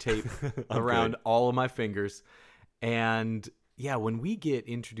piece of tape around all of my fingers. And when we get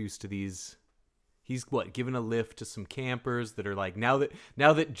introduced to these, he's giving a lift to some campers that are like, now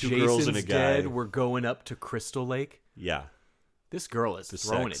that Jason's dead, we're going up to Crystal Lake. Yeah. This girl is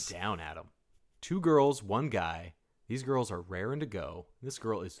throwing it down at him. 2 girls, 1 guy. These girls are raring to go. This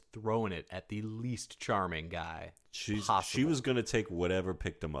girl is throwing it at the least charming guy possible. She was going to take whatever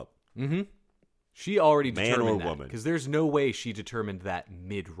picked him up. Mm-hmm. She already Man determined or that. woman. Because there's no way she determined that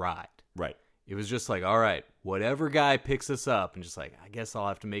mid-ride. Right. It was just like, all right, whatever guy picks us up, and just like, I guess I'll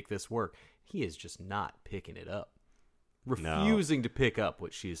have to make this work. He is just not picking it up. Refusing to pick up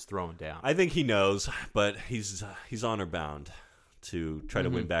what she is throwing down. I think he knows, but he's honor bound to try to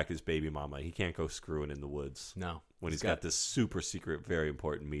win back his baby mama. He can't go screwing in the woods. No. When he's got this super secret, very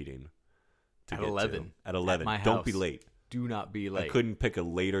important meeting at 11. At 11. At my house. Don't be late. Do not be late. I couldn't pick a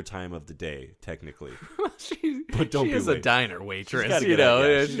later time of the day, technically. But don't she is late. A diner waitress,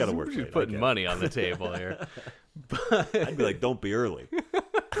 she's got to work. She's putting money on the table here. But I'd be like, don't be early.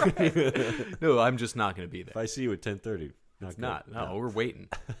 No, I'm just not going to be there. If I see you at 10:30, no, we're waiting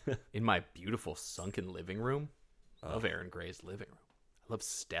in my beautiful sunken living room. I love Aaron Gray's living room. I love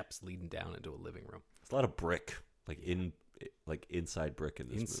steps leading down into a living room. It's a lot of brick, inside brick in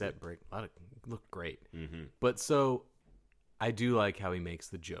this Inset movie. brick. Looked great. Mm-hmm. But so I do like how he makes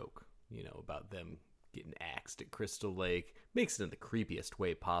the joke, about them getting axed at Crystal Lake. Makes it in the creepiest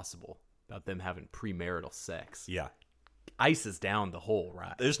way possible about them having premarital sex. Yeah. Ices down the whole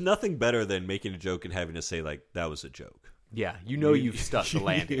ride. There's nothing better than making a joke and having to say, like, that was a joke. Yeah, you've stuck the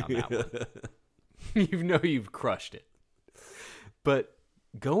landing on that one. You've crushed it. But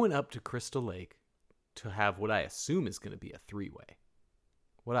going up to Crystal Lake to have what I assume is going to be a 3-way.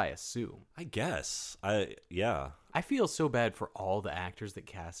 What I assume. I guess. I feel so bad for all the actors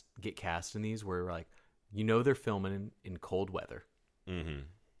that get cast in these where like, they're filming in cold weather. Mm-hmm.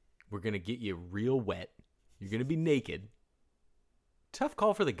 We're going to get you real wet. You're going to be naked. Tough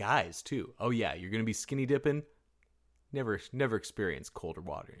call for the guys, too. Oh, yeah, you're going to be skinny dipping. Never experienced colder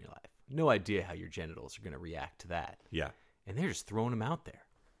water in your life. No idea how your genitals are going to react to that. Yeah. And they're just throwing them out there.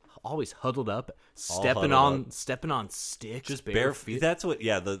 Always huddled up, stepping on sticks, just bare feet. That's what.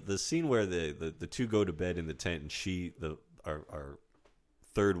 Yeah, the scene where the 2 go to bed in the tent and our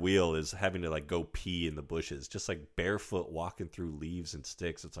third wheel is having to like go pee in the bushes, just like barefoot walking through leaves and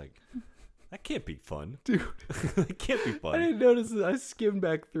sticks. It's like that can't be fun, dude. It can't be fun. I didn't notice this. I skimmed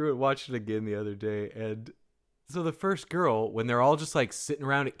back through it, watched it again the other day, and so the first girl, when they're all just like sitting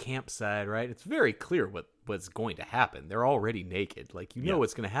around at campsite, right? It's very clear what's going to happen. They're already naked. Like,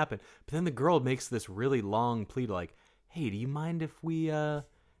 what's going to happen. But then the girl makes this really long plea to like, hey, do you mind if we have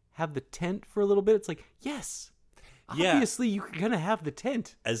the tent for a little bit? It's like, yes. Yeah. Obviously, you're going to have the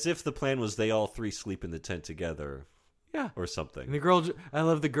tent. As if the plan was they all 3 sleep in the tent together. Yeah. or something. And the girl, I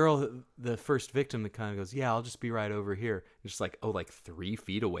love the girl, the first victim that kind of goes, yeah, I'll just be right over here. It's just like, oh, like 3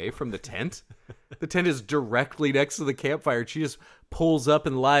 feet away from the tent? The tent is directly next to the campfire. She just pulls up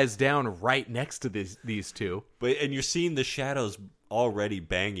and lies down right next to these two. And you're seeing the shadows already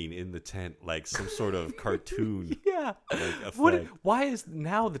banging in the tent like some sort of cartoon. Yeah. Effect. Why is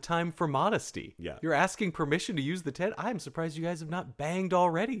now the time for modesty? Yeah. You're asking permission to use the tent? I'm surprised you guys have not banged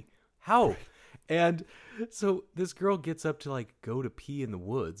already. How? And so this girl gets up to like go to pee in the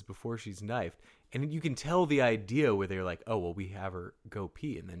woods before she's knifed. And you can tell the idea where they're like, oh, well, we have her go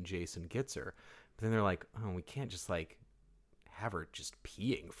pee and then Jason gets her. But then they're like, oh, we can't just like have her just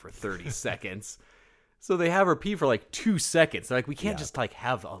peeing for 30 seconds. So they have her pee for like 2 seconds. They're like, we can't just like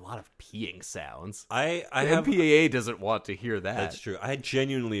have a lot of peeing sounds. The MPAA doesn't want to hear that. That's true. I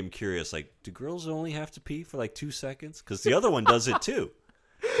genuinely am curious. Like, do girls only have to pee for like 2 seconds? Because the other one does it too.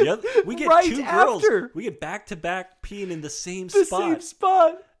 We get right 2 after. girls. We get back to back peeing in the same The spot. same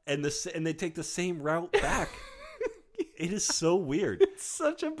spot. And they take the same route back. It is so weird. It's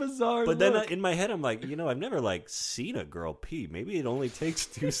such a bizarre But look. then in my head, I'm like, I've never like seen a girl pee. Maybe it only takes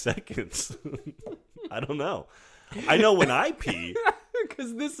 2 seconds. I don't know. I know when I pee.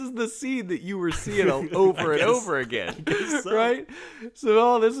 Because this is the scene that you were seeing over and over again. So. Right?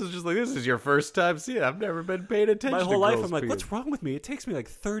 So this is just like, this is your first time seeing it. I've never been paying attention My to whole life, girls I'm like, peeing. what's wrong with me? It takes me like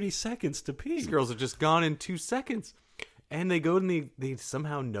 30 seconds to pee. These girls have just gone in 2 seconds. And they go and they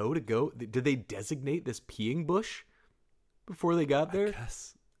somehow know to go. Did they designate this peeing bush before they got there? I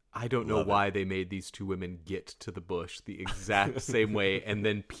guess. I don't know why they made these 2 women get to the bush the exact same way and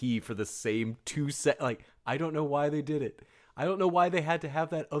then pee for the same 2 seconds. Like, I don't know why they did it. I don't know why they had to have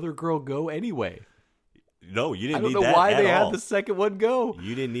that other girl go anyway. No, you didn't I need don't that know why at they all. had the second one go.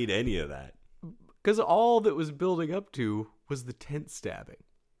 You didn't need any of that. Because all that was building up to was the tent stabbing.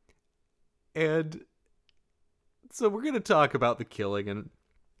 And so we're going to talk about the killing and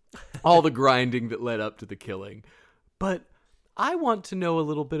all the grinding that led up to the killing. But I want to know a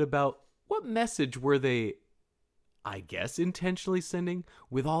little bit about what message were they, I guess, intentionally sending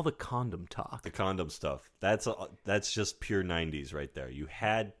with all the condom talk. The condom stuff. That's just pure 90s right there. You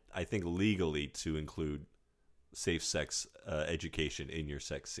had, I think, legally to include safe sex education in your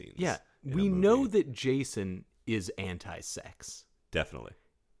sex scenes. Yeah. in We a movie. know that Jason is anti-sex. Definitely.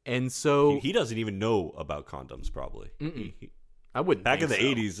 And so He doesn't even know about condoms, probably. I wouldn't Back in think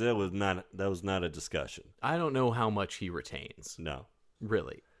the so. 80s, that was not a discussion. I don't know how much he retains. No.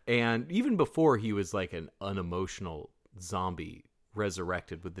 Really. And even before he was like an unemotional zombie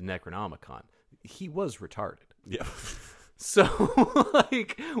resurrected with the Necronomicon, he was retarded. Yeah. So,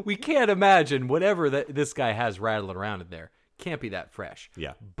 like, we can't imagine whatever this guy has rattling around in there. Can't be that fresh.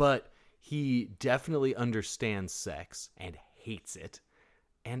 Yeah. But he definitely understands sex and hates it.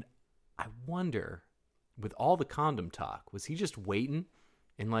 And I wonder, with all the condom talk, was he just waiting?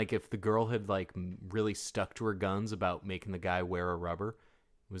 And, like, if the girl had, like, really stuck to her guns about making the guy wear a rubber,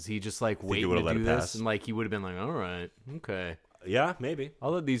 was he just, like, waiting to let do it this? pass? And, like, he would have been like, all right, okay. Yeah, maybe.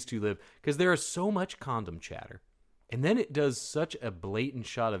 I'll let these 2 live. Because there is so much condom chatter. And then it does such a blatant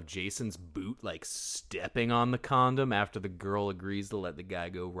shot of Jason's boot, like, stepping on the condom after the girl agrees to let the guy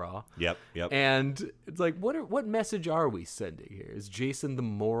go raw. Yep. And it's like, what message are we sending here? Is Jason the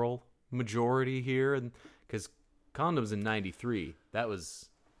moral majority here? And because condoms in 93, that was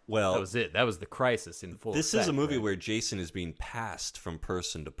it. That was the crisis in full This effect, is a movie right? where Jason is being passed from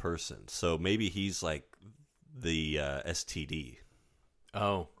person to person. So maybe he's like the STD.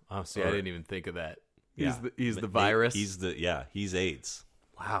 Oh, see, I didn't even think of that. He's Yeah. the virus. He's AIDS.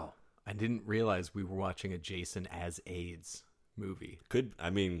 Wow. I didn't realize we were watching a Jason as AIDS movie.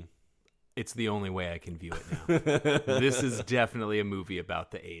 It's the only way I can view it now. This is definitely a movie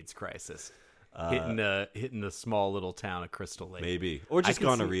about the AIDS crisis. Hitting the small little town of Crystal Lake. Maybe. Or just I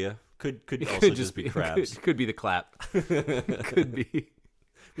can gonorrhea. Could also just be crabs. Could be the clap. Could be.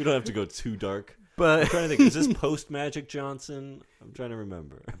 We don't have to go too dark. But I'm trying to think. Is this post Magic Johnson? I'm trying to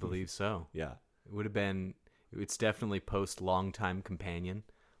remember. I believe so. Yeah. It would have been. It's definitely post Longtime Companion,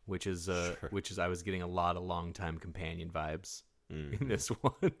 which is I was getting a lot of Longtime Companion vibes in this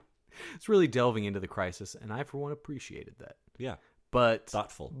one. It's really delving into the crisis, and I for one appreciated that. Yeah. But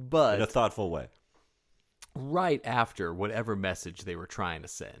Thoughtful. But in a thoughtful way. Right after whatever message they were trying to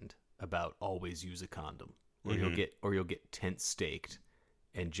send about always use a condom, or you'll get tent staked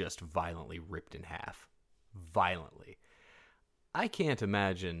and just violently ripped in half. Violently. I can't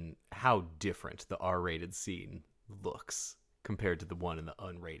imagine how different the R-rated scene looks compared to the one in the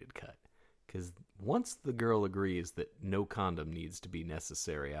unrated cut. Because once the girl agrees that no condom needs to be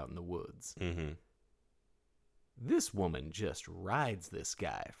necessary out in the woods, this woman just rides this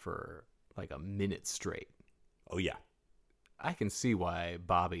guy for like a minute straight. Oh, yeah. I can see why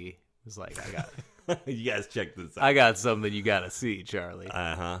Bobby was like, You guys check this out. I got something you got to see, Charlie.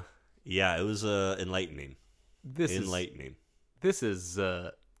 Yeah, it was enlightening. This is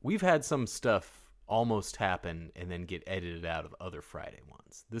we've had some stuff almost happen and then get edited out of other Friday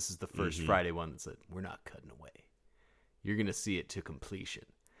ones. This is the first Friday one that said, we're not cutting away. You're going to see it to completion.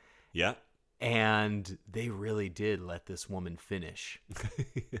 Yeah. And they really did let this woman finish.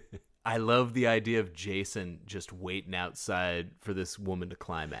 I love the idea of Jason just waiting outside for this woman to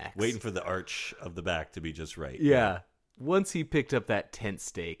climax. Waiting for the arch of the back to be just right. Yeah. Once he picked up that tent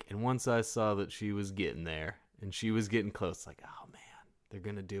stake, and once I saw that she was getting there, and she was getting close, like, oh, man, they're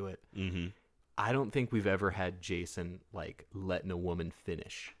going to do it. Mm-hmm. I don't think we've ever had Jason, like, letting a woman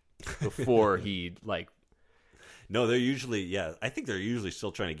finish before he, like... No, they're usually, I think they're usually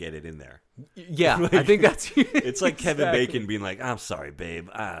still trying to get it in there. Yeah, like, I think that's... It's like Kevin Bacon being like, I'm sorry, babe.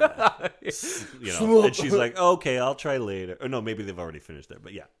 And she's like, okay, I'll try later. Or no, maybe they've already finished there,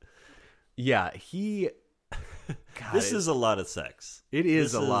 but yeah. Yeah, he... God, this is a lot of sex. It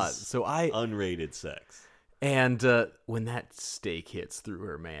is a lot. So unrated sex. And when that stake hits through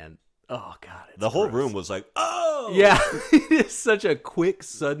her, man, oh God, the whole room was like, oh, yeah. It is such a quick,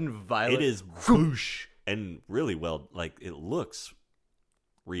 sudden, violent. It is whoosh, and really well. Like it looks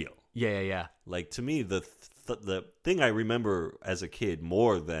real. Yeah. Like to me, the thing I remember as a kid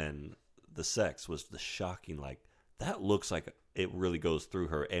more than the sex was the shocking. Like that looks like it really goes through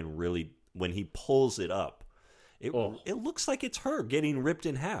her, and really when he pulls it up. It looks like it's her getting ripped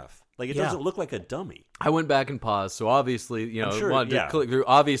in half. Like it doesn't look like a dummy. I went back and paused. So obviously, wanted to click through.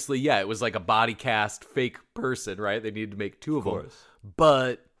 Obviously, it was like a body cast fake person, right? They needed to make two of them.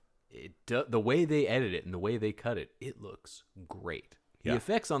 But the way they edit it and the way they cut it, it looks great. The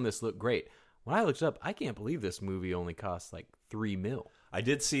effects on this look great. When I looked up, I can't believe this movie only cost like $3 million. I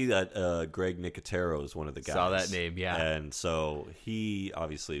did see that Greg Nicotero is one of the guys. Saw that name, yeah. And so he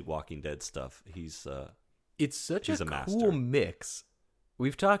obviously Walking Dead stuff. It's such a master. Cool mix.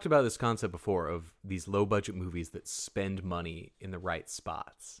 We've talked about this concept before of these low-budget movies that spend money in the right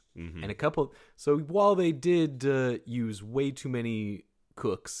spots. Mm-hmm. And so while they did use way too many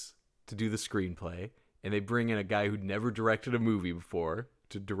cooks to do the screenplay, and they bring in a guy who'd never directed a movie before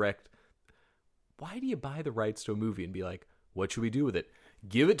to direct, why do you buy the rights to a movie and be like, what should we do with it?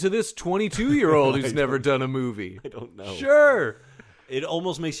 Give it to this 22-year-old who's never done a movie. I don't know. Sure. It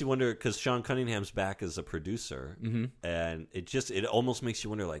almost makes you wonder because Sean Cunningham's back as a producer, and it almost makes you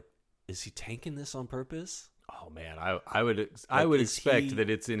wonder, like, is he tanking this on purpose? Oh man, I would expect that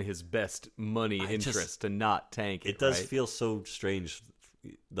it's in his best money interest to not tank it. It does feel so strange,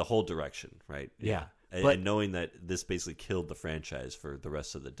 the whole direction, right? Yeah, and knowing that this basically killed the franchise for the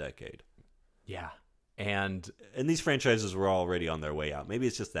rest of the decade. Yeah, and these franchises were already on their way out. Maybe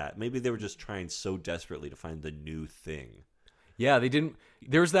it's just that. Maybe they were just trying so desperately to find the new thing. Yeah, they didn't.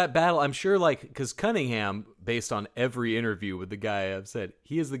 There was that battle. I'm sure, like, because Cunningham, based on every interview with the guy I've said,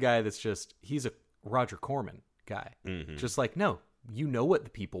 he is the guy he's a Roger Corman guy. Mm-hmm. Just like, no, you know what the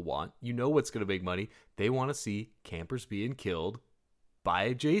people want. You know what's going to make money. They want to see campers being killed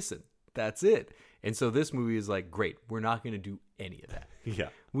by Jason. That's it. And so this movie is like, great, we're not going to do any of that. Yeah.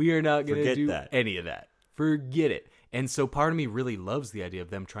 We are not going to do any of that. Forget it. And so part of me really loves the idea of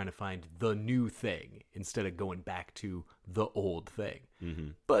them trying to find the new thing instead of going back to the old thing. Mm-hmm.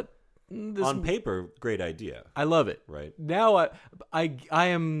 But on paper, great idea. I love it. Right. Now I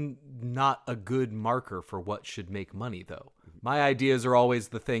am not a good marker for what should make money, though. My ideas are always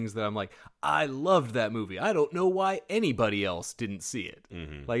the things that I'm like, I loved that movie. I don't know why anybody else didn't see it.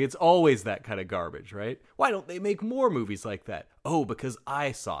 Mm-hmm. Like, it's always that kind of garbage, right? Why don't they make more movies like that? Oh, because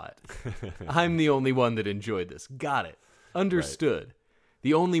I saw it. I'm the only one that enjoyed this. Got it. Understood. Right.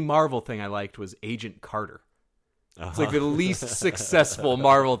 The only Marvel thing I liked was Agent Carter. It's like the least successful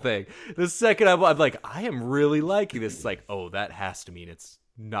Marvel thing. The second I'm like, I am really liking this. It's like, oh, that has to mean it's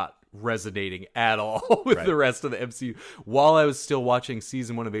not resonating at all with the rest of the MCU. While I was still watching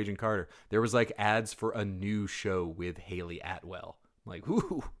season 1 of Agent Carter, there was like ads for a new show with Haley Atwell. I'm like,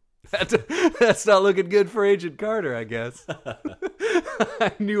 ooh, that's not looking good for Agent Carter, I guess.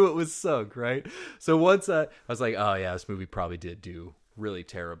 I knew it was sunk, right? So once I was like, oh yeah, this movie probably did do really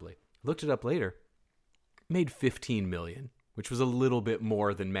terribly. Looked it up later. Made $15 million, which was a little bit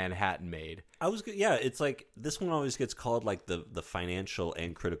more than Manhattan made. It's like this one always gets called like the financial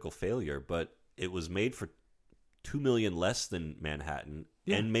and critical failure, but it was made for $2 million less than Manhattan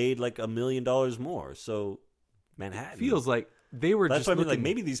and made like $1 million more. So Manhattan feels like they were. That's what I mean. Like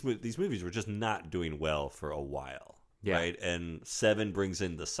maybe these movies were just not doing well for a while, right? And 7 brings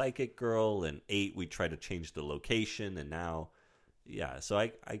in the psychic girl, and 8 we try to change the location, and now. Yeah, so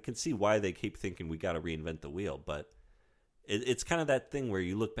I can see why they keep thinking we got to reinvent the wheel, but it's kind of that thing where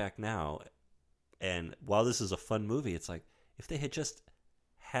you look back now, and while this is a fun movie, it's like if they had just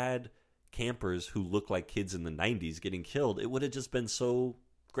had campers who look like kids in the 90s getting killed, it would have just been so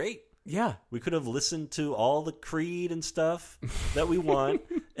great. Yeah. We could have listened to all the Creed and stuff that we want.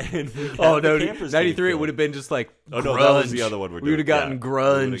 And we oh, no. 93, it would have been just like grunge. No, that was the other one. We would have gotten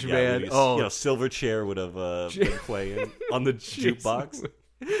grunge, man. Silverchair would have been playing on the jukebox.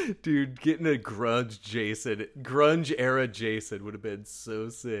 Dude, getting a grunge era Jason would have been so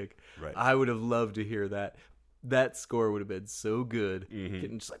sick. Right. I would have loved to hear that. That score would have been so good. Mm-hmm.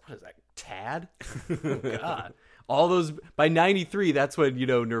 Getting just like, what is that, Tad? Oh, God. All those, by 93, that's when,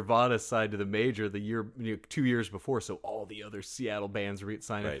 Nirvana signed to the major the year, 2 years before. So all the other Seattle bands were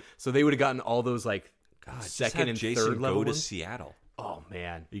signed up. So they would have gotten all those like second and Jason third level go to ones. Seattle. Oh,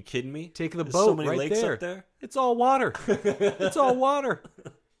 man. Are you kidding me? Take the There's boat so many right lakes there. Up there. It's all water. It's all water.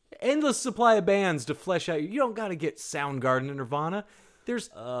 Endless supply of bands to flesh out. You don't got to get Soundgarden and Nirvana. There's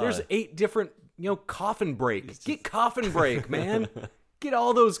 8 different, Coffin Break. Get Coffin Break, man. Get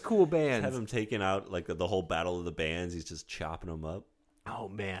all those cool bands. Have him taking out like the whole battle of the bands. He's just chopping them up. Oh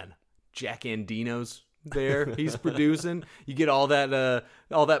man, Jack Andino's there. He's producing. You get all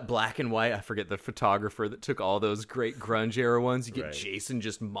that black and white. I forget the photographer that took all those great grunge era ones. You get Jason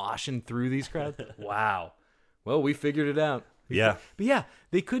just moshing through these crowds. Wow. Well, we figured it out. Yeah. But yeah,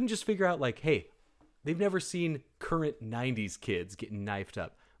 they couldn't just figure out like, hey, they've never seen current 90s kids getting knifed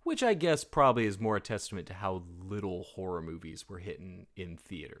up. Which I guess probably is more a testament to how little horror movies were hitting in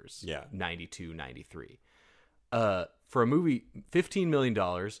theaters. Yeah. 92, 93. For a movie, $15 million,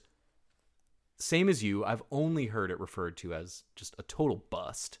 same as you, I've only heard it referred to as just a total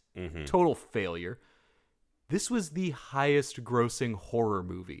bust, total failure. This was the highest grossing horror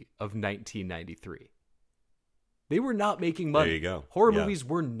movie of 1993. They were not making money. There you go. Horror movies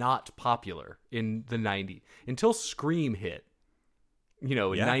were not popular in the 90s. Until Scream hit. In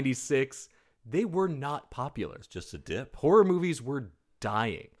 96, they were not popular. It's just a dip. Horror movies were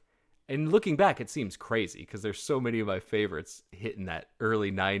dying. And looking back, it seems crazy because there's so many of my favorites hitting that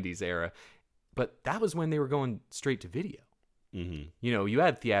early 90s era. But that was when they were going straight to video. Mm-hmm. You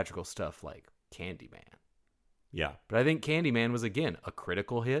had theatrical stuff like Candyman. Yeah. But I think Candyman was, again, a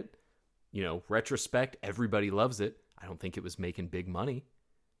critical hit. Retrospect, everybody loves it. I don't think it was making big money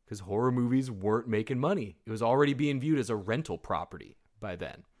because horror movies weren't making money. It was already being viewed as a rental property by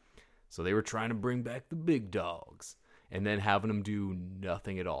then. So they were trying to bring back the big dogs and then having them do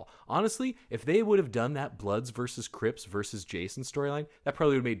nothing at all. Honestly, if they would have done that Bloods versus Crips versus Jason storyline, that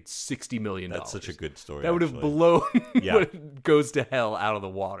probably would have made $60 million. That's such a good story. That would have blown what goes to hell out of the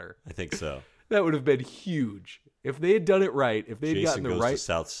water. I think so. That would have been huge. If they had done it right, if they had gotten the Jason right... Goes to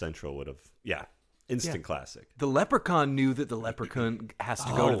South Central would have, instant classic. The Leprechaun knew that the Leprechaun has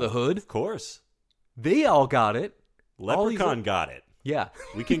to go to the hood. Of course. They all got it. Leprechaun got it. Yeah.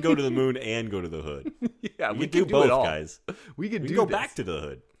 We can go to the moon and go to the hood. Yeah, we can do both, guys. We can go back to the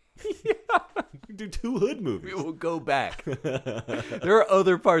hood. We can do 2 hood movies. We will go back. There are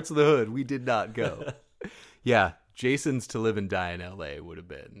other parts of the hood we did not go. Yeah, Jason's To Live and Die in L.A. would have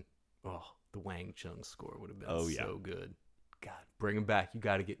been... Oh, the Wang Chung score would have been so good. God, bring him back. You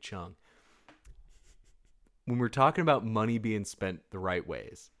got to get Chung. When we're talking about money being spent the right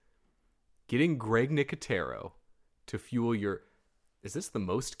ways, getting Greg Nicotero to fuel your... Is this the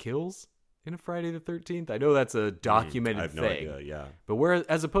most kills in a Friday the 13th? I know that's a documented I have thing. no idea, yeah. But whereas,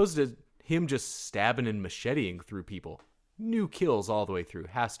 as opposed to him just stabbing and macheting through people, new kills all the way through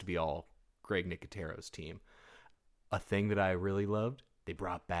has to be all Greg Nicotero's team. A thing that I really loved, they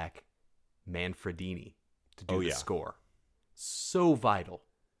brought back Manfredini to do the score. So vital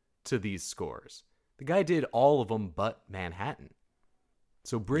to these scores. The guy did all of them but Manhattan.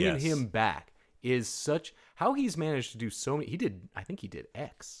 So bringing him back is such... How he's managed to do so many... I think he did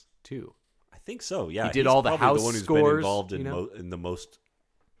X, too. I think so, yeah. He did all the house the one who's scores. Been involved in the most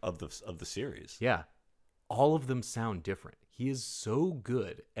of the series. Yeah. All of them sound different. He is so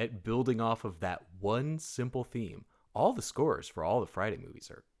good at building off of that one simple theme. All the scores for all the Friday movies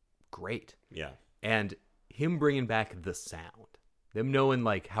are great. Yeah. And him bringing back the sound. Them knowing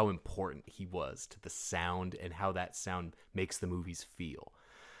like how important he was to the sound and how that sound makes the movies feel.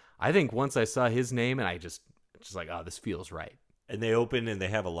 I think once I saw his name and I just like, oh, this feels right. And they open and they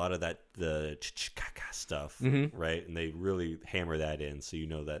have a lot of the ch-ch-ka-ka stuff, right? And they really hammer that in so you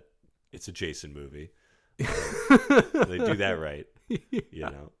know that it's a Jason movie. They do that right, you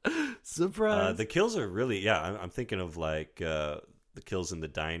know. Surprise. The kills are really, I'm thinking of like the kills in the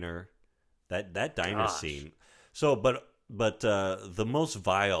diner, that diner scene. So, but the most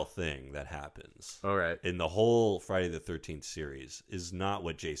vile thing that happens, all right, in the whole Friday the 13th series is not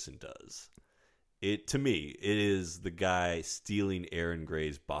what Jason does. to me, it is the guy stealing Aaron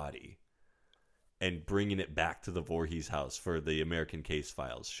Gray's body and bringing it back to the Voorhees house for the American Case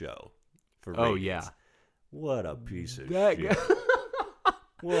Files show. For ratings. yeah. What a piece of That shit. guy.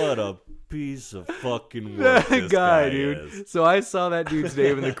 What a piece of fucking work That this guy, guy dude. is. So I saw that dude's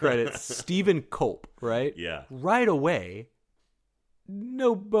name in the credits, Stephen Culp, right? Yeah. Right away,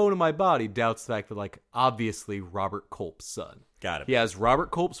 no bone in my body doubts the fact that, like, obviously Robert Culp's son. Got it. He has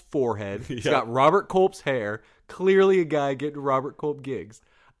Robert Culp's forehead. He's Yep. got Robert Culp's hair. Clearly a guy getting Robert Culp gigs.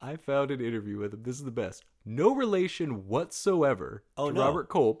 I found an interview with him. This is the best. No relation whatsoever to no. Robert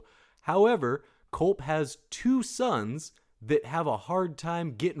Culp. However, Culp has 2 sons that have a hard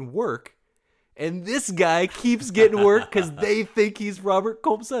time getting work. And this guy keeps getting work because they think he's Robert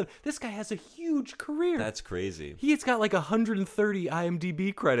Culp's son. This guy has a huge career. That's crazy. He's got like 130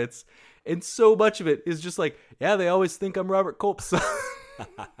 IMDb credits, and so much of it is just like, yeah, they always think I'm Robert Culp's son.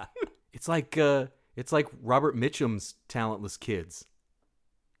 It's like Robert Mitchum's Talentless Kids.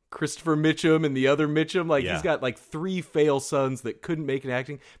 Christopher Mitchum and the other Mitchum, like Yeah. he's got like 3 fail sons that couldn't make it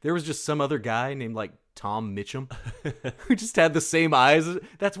acting. There was just some other guy named like Tom Mitchum who just had the same eyes.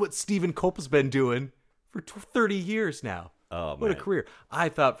 That's what Stephen Culp's been doing for 30 years now. Oh, What a man. career. I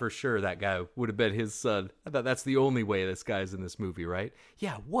thought for sure that guy would have been his son. I thought that's the only way this guy's in this movie, right?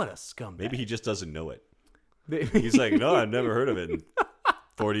 Yeah, what a scumbag. Maybe he just doesn't know it. Maybe. He's like, no, I've never heard of it. And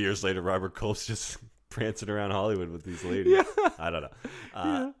 40 years later, Robert Culp's just prancing around Hollywood with these ladies. Yeah. I don't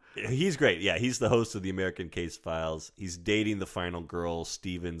know. He's great. Yeah, he's the host of the American Case Files. He's dating the final girl,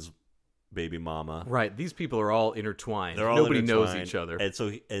 Steven's baby mama. Right, these people are all intertwined. They're all Nobody knows intertwined. each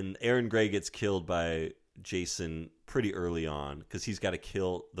other. And Aaron Gray gets killed by Jason pretty early on because he's got to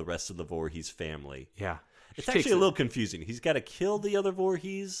kill the rest of the Voorhees family. Yeah. It's actually a little confusing. He's got to kill the other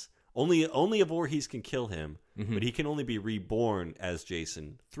Voorhees. Only a Voorhees can kill him, but he can only be reborn as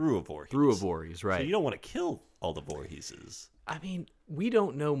Jason through a Voorhees. Through a Voorhees, right. So you don't want to kill all the Voorheeses. I mean, we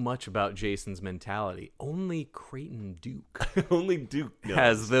don't know much about Jason's mentality. Only Creighton Duke Only Duke knows.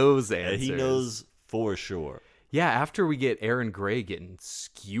 has those And answers. he knows for sure. Yeah, after we get Aaron Gray getting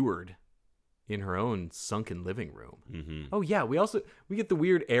skewered in her own sunken living room. Mm-hmm. Oh yeah, we get the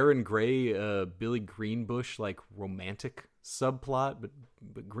weird Aaron Gray, Billy Greenbush like romantic subplot,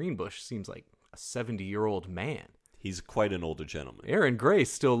 but Greenbush seems like a 70-year-old man. He's quite an older gentleman. Aaron Gray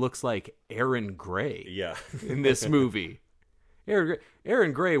still looks like Aaron Gray Yeah. in this movie.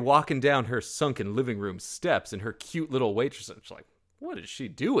 Aaron Gray walking down her sunken living room steps, and her cute little waitress is like, what is she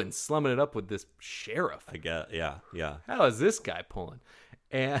doing, slumming it up with this sheriff? I guess. Yeah. How is this guy pulling?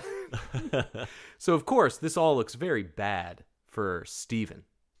 And so, of course, this all looks very bad for Steven,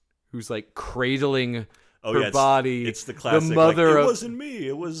 who's like cradling her body. It's the classic. The mother it of... wasn't me.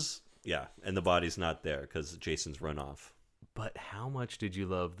 It was and the body's not there because Jason's run off. But how much did you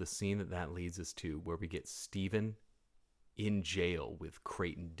love the scene that leads us to, where we get Steven in jail with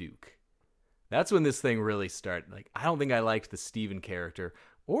Creighton Duke? That's when this thing really started. Like, I don't think I liked the Steven character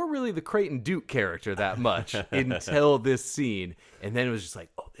or really the Creighton Duke character that much until this scene. And then it was just like,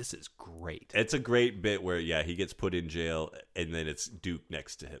 oh, this is great. It's a great bit where, he gets put in jail, and then it's Duke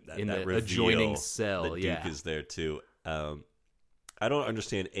next to him. In that the adjoining reveal cell, that Duke is there, too. I don't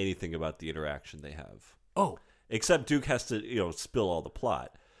understand anything about the interaction they have. Oh. Except Duke has to, spill all the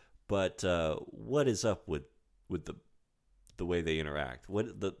plot. But what is up with the way they interact?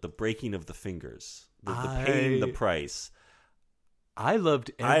 What the breaking of the fingers? The paying the price? I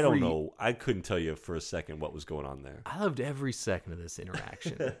loved every... I don't know. I couldn't tell you for a second what was going on there. I loved every second of this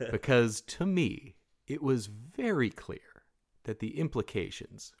interaction because, to me, it was very clear that the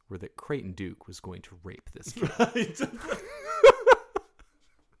implications were that Creighton Duke was going to rape this kid.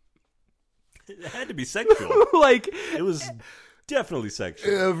 It had to be sexual. Like, it was definitely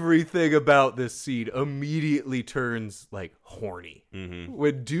sexual. Everything about this scene immediately turns, like, horny. Mm-hmm.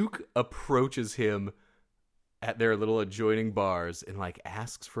 When Duke approaches him at their little adjoining bars and, like,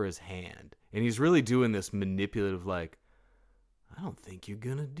 asks for his hand, and he's really doing this manipulative, like, I don't think you're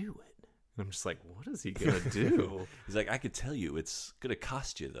gonna do it. And I'm just like, what is he gonna do? He's like, I could tell you it's gonna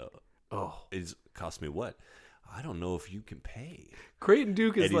cost you, though. Oh, it's cost me what? I don't know if you can pay. Creighton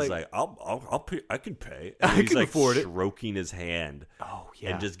Duke is, and he's like, I'll pay. I can pay. And he's can like afford it. stroking his hand. Oh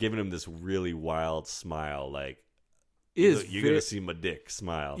yeah, and just giving him this really wild smile, like, you're gonna see my dick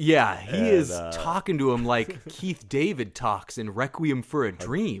smile. Yeah, he is talking to him like Keith David talks in Requiem for a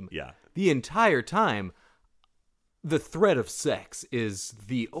Dream. Yeah, the entire time, the threat of sex is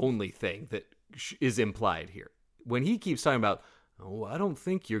the only thing that is implied here. When he keeps talking about, oh, I don't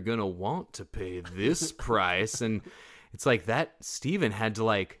think you're gonna want to pay this price, and it's like that Steven had to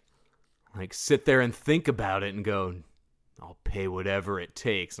like sit there and think about it and go, I'll pay whatever it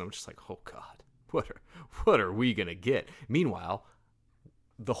takes. And I'm just like, oh God, what are we gonna get? Meanwhile,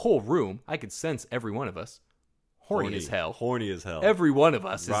 the whole room, I could sense every one of us horny as hell. Horny as hell. Every one of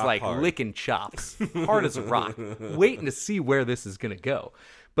us Rock is like hard. licking chops, hard as a rock, waiting to see where this is gonna go.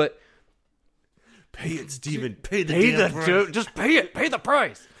 But pay it, Steven. Pay the damn price. Just pay it. Pay the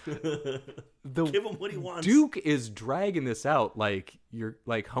price. Give him what he wants. Duke is dragging this out like you're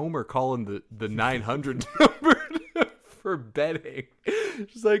like Homer calling the 900 number for betting.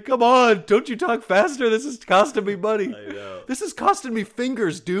 Just like, come on, don't you talk faster? This is costing me money. I know. This is costing me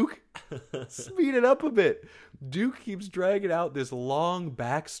fingers, Duke. Speed it up a bit. Duke keeps dragging out this long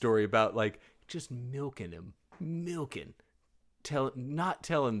backstory about like just milking him, not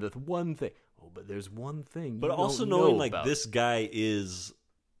telling the one thing. Oh, but there's one thing. But also knowing like this guy is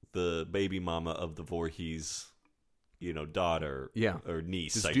the baby mama of the Voorhees, daughter, or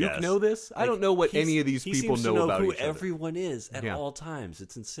niece. Does I Duke guess. know this? I don't know what any of these people know about who each other. everyone is at all times.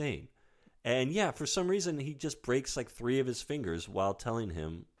 It's insane. And yeah, for some reason he just breaks like 3 of his fingers while telling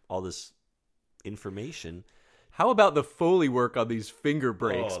him all this information. How about the Foley work on these finger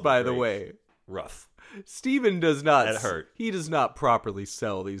breaks? By the way, rough. Steven does not. That hurt. He does not properly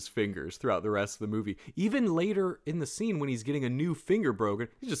sell these fingers throughout the rest of the movie. Even later in the scene when he's getting a new finger broken,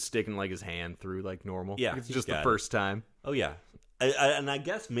 he's just sticking like his hand through like normal. Yeah, it's just the first time. Oh yeah, and I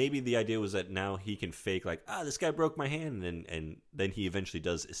guess maybe the idea was that now he can fake like, this guy broke my hand, and then he eventually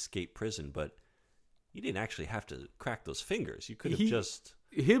does escape prison. But you didn't actually have to crack those fingers. You could have just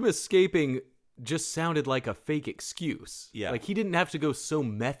him escaping. Just sounded like a fake excuse. Yeah, like he didn't have to go so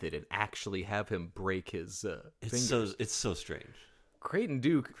method and actually have him break his fingers. It's so strange. Creighton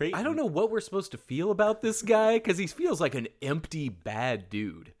Duke. I don't know what we're supposed to feel about this guy because he feels like an empty bad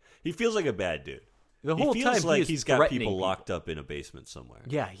dude. He feels like a bad dude. The whole he feels time like he's got people locked locked up in a basement somewhere.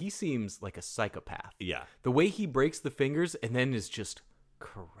 Yeah, he seems like a psychopath. Yeah, the way he breaks the fingers and then is just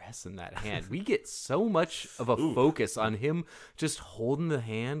caressing that hand. We get so much of a focus on him just holding the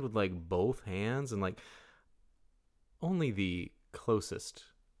hand with like both hands, and like only the closest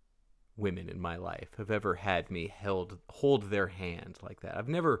women in my life have ever had me hold their hand like that. I've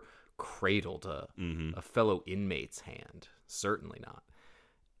never cradled a fellow inmate's hand. Certainly not.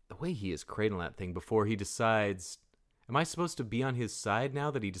 The way he is cradling that thing before he decides, am I supposed to be on his side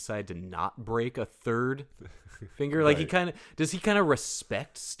now that he decided to not break a third finger? Like does he kind of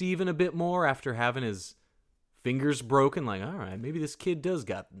respect Steven a bit more after having his fingers broken? Like, all right, maybe this kid does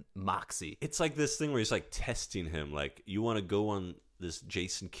got moxie. It's like this thing where he's like testing him. Like, you want to go on this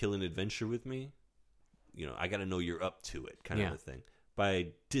Jason killing adventure with me? I got to know you're up to it, kind of a thing, by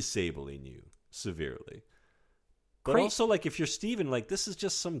disabling you severely. But also, like, if you're Steven, like, this is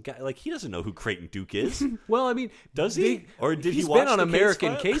just some guy. Like, he doesn't know who Creighton Duke is. Well, I mean, does he? Or did he watch been on the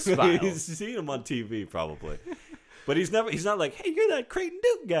American Case Files? He's seen him on TV, probably. But he's not like, hey, you're that Creighton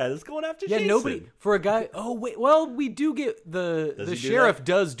Duke guy that's going after Jason. Nobody. For a guy, oh, wait, well, we do get the sheriff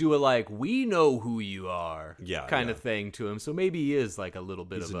does do a, like, we know who you are kind of thing to him. So maybe he is, like, a little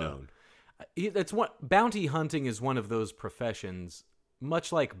bit of a known. Bounty hunting is one of those professions,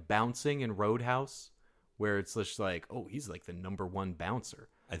 much like bouncing in Roadhouse, where it's just like, oh, he's like the number one bouncer.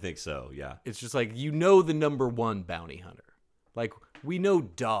 I think so, yeah. It's just like, the number one bounty hunter. Like, we know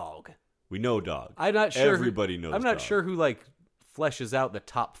Dog. We know Dog. I'm not sure. Everybody knows I'm not Dog. Sure who, like, fleshes out the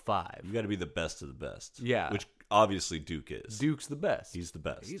top 5. You got to be the best of the best. Yeah. Which obviously Duke is. Duke's the best. He's the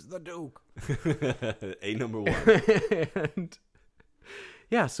best. He's the Duke. A number 1. And,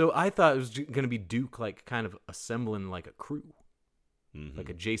 yeah, so I thought it was going to be Duke, like, kind of assembling, like, a crew. Mm-hmm. Like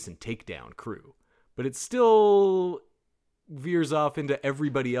a Jason takedown crew. But it still veers off into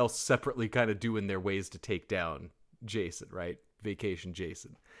everybody else separately kind of doing their ways to take down Jason, right? Vacation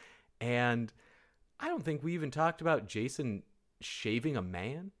Jason. And I don't think we even talked about Jason shaving a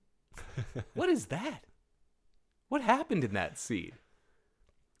man. What is that? What happened in that scene?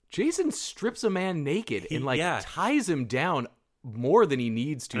 Jason strips a man naked and ties him down more than he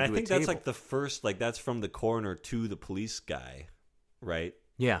needs to. And I think that's like the first, like that's from the coroner to the police guy, right?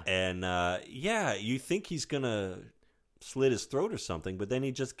 Yeah. And you think he's gonna slit his throat or something, but then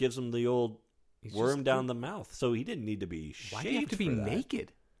he just gives him the old worm down the mouth. So he didn't need to be shaved. Why do you have to be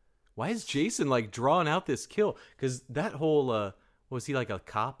naked? Why is Jason like drawing out this kill? Because that whole was he like a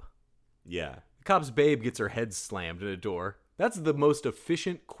cop? Yeah. The cop's babe gets her head slammed in a door. That's the most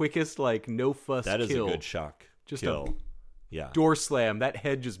efficient, quickest, like no fuss kill. That is a good shock. Just kill. A door slam. That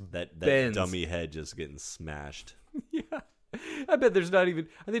head just that bends. Dummy head just getting smashed. Yeah. I bet there's not even.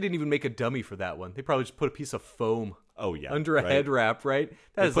 They didn't even make a dummy for that one. They probably just put a piece of foam. Oh yeah, under a head wrap, right?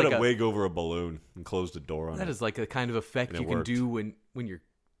 That is put like a wig over a balloon and closed the door on it. That is like a kind of effect you can do when you're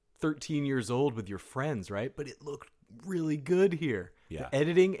 13 years old with your friends, right? But it looked really good here. Yeah. The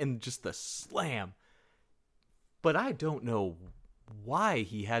editing and just the slam. But I don't know why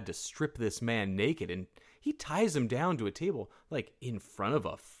he had to strip this man naked, and he ties him down to a table, like, in front of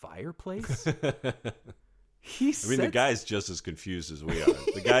a fireplace. The guy's just as confused as we are.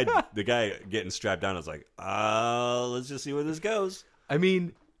 The guy getting strapped down is like, let's just see where this goes. I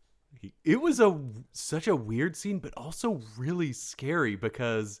mean, it was such a weird scene, but also really scary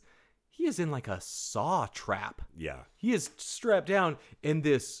because he is in like a saw trap. Yeah. He is strapped down, and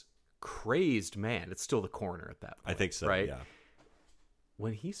this crazed man, it's still the coroner at that point. I think so, right? yeah.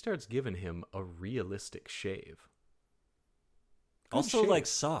 When he starts giving him a realistic shave. Also, like,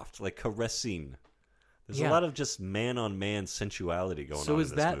 soft, like caressing. There's a lot of just man-on-man sensuality going on in this So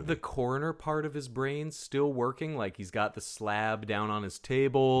is that movie. the coroner part of his brain still working? Like, he's got the slab down on his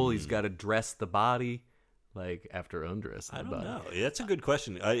table. He's got to dress the body, like, after undressing the body. I don't know. That's a good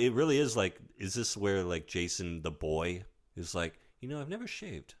question. It really is, like, is this where, like, Jason, the boy, is like, I've never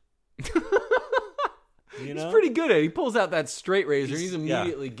shaved. He's pretty good at it. He pulls out that straight razor. He's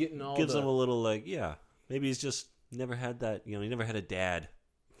immediately getting all gives him a little, like, maybe he's just never had that, he never had a dad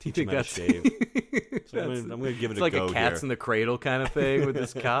teach him how to shave. So I'm going to give it a go. It's like a Cats in the Cradle kind of thing with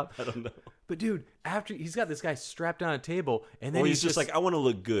this cop. I don't know. But dude, after he's got this guy strapped on a table, and then he's just like, I want to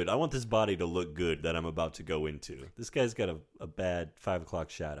look good. I want this body to look good that I'm about to go into. This guy's got a bad 5 o'clock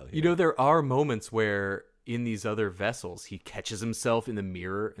shadow here. There are moments where in these other vessels he catches himself in the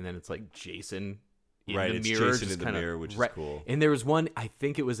mirror, and then it's like Jason in the mirror, Jason in the mirror, which is cool. And there was one, I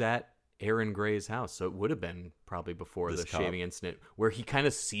think it was at Aaron Gray's house, so it would have been probably before the shaving incident, where he kind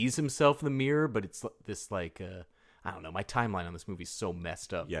of sees himself in the mirror, but it's this like I don't know, my timeline on this movie is so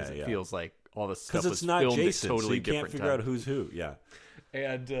messed up because it feels like all the stuff was filmed Jason, at totally so you different can't figure out who's who. Yeah.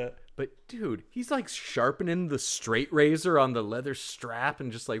 And but dude, he's like sharpening the straight razor on the leather strap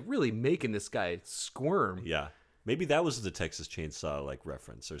and just like really making this guy squirm. Yeah, maybe that was the Texas Chainsaw like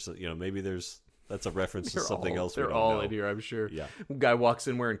reference, or so. Maybe that's a reference to something else. They're all in here, I'm sure. Yeah. Guy walks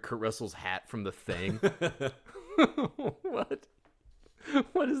in wearing Kurt Russell's hat from The Thing. What?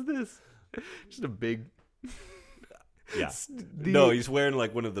 What is this? Just a big. Yeah. No, he's wearing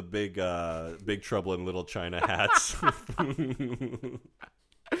like one of the big Big Trouble in Little China hats.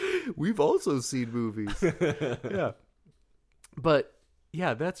 We've also seen movies. Yeah. But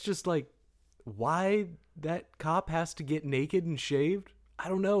yeah, that's just like why that cop has to get naked and shaved. I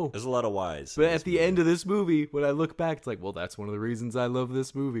don't know. There's a lot of whys. But at the end of this movie, when I look back, it's like, well, that's one of the reasons I love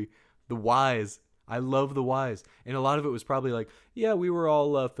this movie. The whys. I love the whys. And a lot of it was probably like, yeah, we were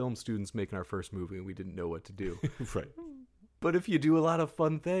all film students making our first movie and we didn't know what to do. Right. But if you do a lot of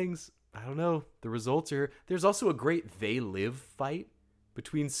fun things, I don't know. The results are here. There's also a great They Live fight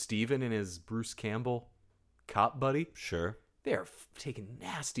between Steven and his Bruce Campbell cop buddy. Sure. They're taking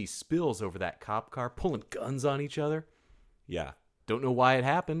nasty spills over that cop car, pulling guns on each other. Yeah. Don't know why it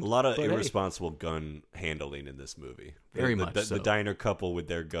happened. A lot of irresponsible gun handling in this movie. Very much so. The diner couple with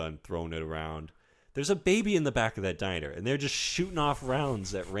their gun, throwing it around. There's a baby in the back of that diner, and they're just shooting off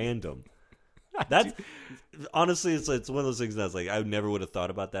rounds at random. That's honestly, it's one of those things that's like I never would have thought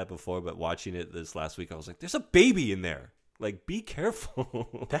about that before, but watching it this last week, I was like, "There's a baby in there. Like, be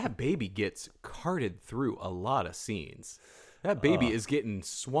careful." That baby gets carted through a lot of scenes. That baby is getting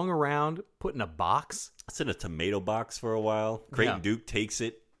swung around, put in a box. It's in a tomato box for a while. Creighton Duke takes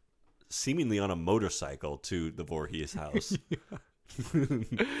it, seemingly on a motorcycle, to the Voorhees house.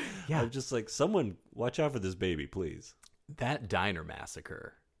 Yeah, I'm just like, someone watch out for this baby, please. That diner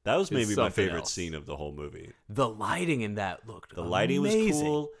massacre. That was maybe my favorite else. scene of the whole movie. The lighting in that looked The lighting amazing. was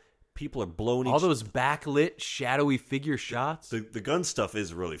cool. People are blowing all those backlit, shadowy figure shots. The gun stuff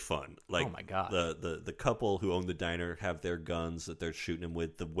is really fun. Like, oh my god, the couple who own the diner have their guns that they're shooting him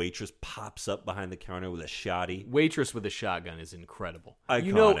with. The waitress pops up behind the counter with a shotty. Waitress with a shotgun is incredible. Iconic.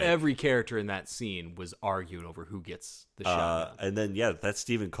 You know, every character in that scene was arguing over who gets the shotgun. And then that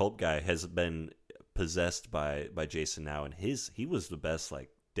Stephen Culp guy has been possessed by Jason now, and he was the best like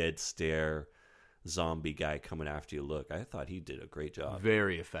dead stare zombie guy coming after you look. I thought he did a great job.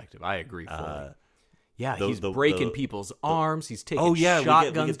 Very effective. I agree fully. Yeah, he's breaking people's arms. He's taking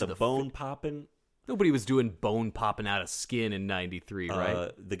shotguns we get to the bone popping. Nobody was doing bone popping out of skin in '93,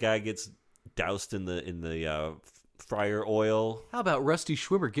 right? The guy gets doused in the fryer oil. How about Rusty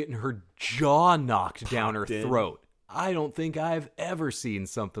Schwimmer getting her jaw knocked down her throat? I don't think I've ever seen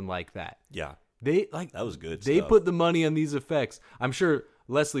something like that. Yeah. That was good They stuff. put the money on these effects. I'm sure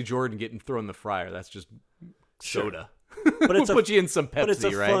Leslie Jordan getting thrown in the fryer, that's just soda. But it's we'll put you in some Pepsi, but it's a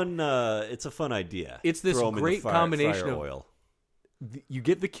right? It's a fun idea. It's this great combination of oil. You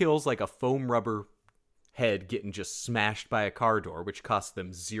get the kills like a foam rubber head getting just smashed by a car door, which costs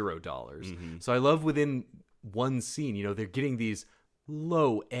them $0. Mm-hmm. So I love within one scene, they're getting these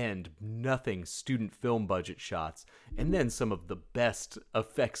low-end, nothing student film budget shots, and then some of the best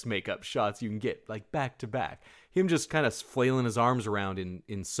effects makeup shots you can get, like back to back. Him just kind of flailing his arms around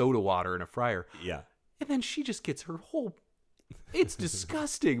in soda water in a fryer. Yeah. And then she just gets her whole... It's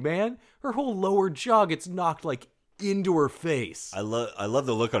disgusting, man. Her whole lower jaw gets knocked, like, into her face. I love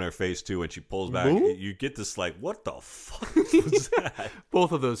the look on her face, too, when she pulls back. Ooh? You get this, like, what the fuck was that?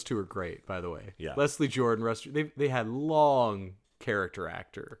 Both of those two are great, by the way. Yeah. Leslie Jordan, they had long character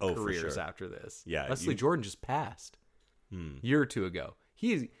actor for careers sure. after this. Yeah, Leslie Jordan just passed a year or two ago.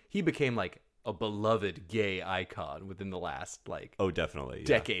 He became, like, a beloved gay icon within the last, like, definitely,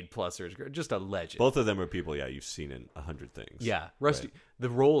 decade plus. Or just a legend. Both of them are people, you've seen in 100 things. Yeah, Rusty. Right. The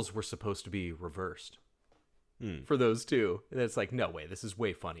roles were supposed to be reversed for those two. And it's like, no way, this is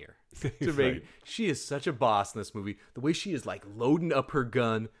way funnier. To make Right. She is such a boss in this movie. The way she is, like, loading up her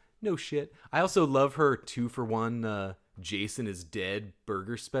gun. No shit. I also love her 2-for-1 Jason is Dead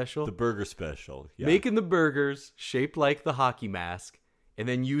burger special. The burger special. Yeah. Making the burgers shaped like the hockey mask, and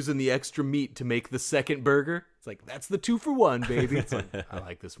then using the extra meat to make the second burger. It's like, that's the 2-for-1, baby. It's like, I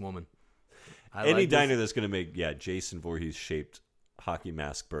like this woman. Any diner that's going to make, Jason Voorhees shaped hockey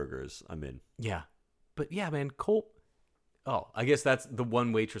mask burgers, I'm in. Yeah. But yeah, man, Colt. Oh, I guess that's the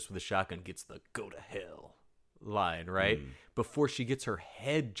one waitress with a shotgun gets the go to hell line, right? Before she gets her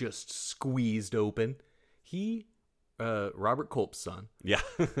head just squeezed open. Robert Culp's son. Yeah.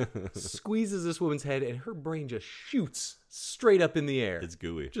 Squeezes this woman's head and her brain just shoots straight up in the air. It's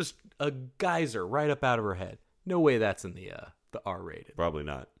gooey. Just a geyser right up out of her head. No way that's in the R-rated. Probably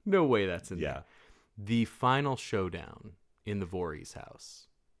not. No way that's in Yeah. there. The final showdown in the Voorhees house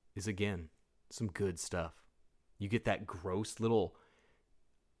is, again, some good stuff. You get that gross little,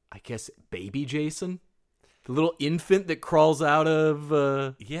 I guess, baby Jason. The little infant that crawls out of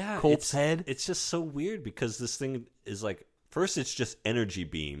Colt's head. It's just so weird because this thing is like, first it's just energy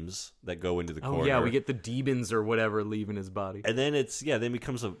beams that go into the corner. Oh, yeah, we get the demons or whatever leaving his body. And then then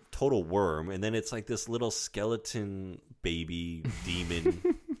becomes a total worm. And then it's like this little skeleton baby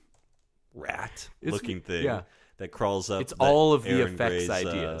demon rat looking thing that crawls up. It's all of the Aaron effects Gray's,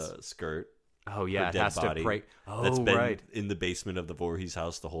 ideas. Skirt. Oh, yeah, it dead has body to break. Oh, that's been right. in the basement of the Voorhees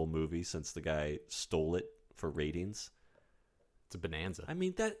house the whole movie since the guy stole it for ratings. It's a bonanza. I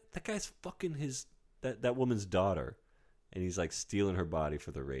mean, that guy's fucking that woman's daughter, and he's like stealing her body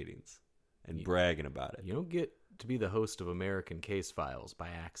for the ratings and bragging about it. You don't get to be the host of American Case Files by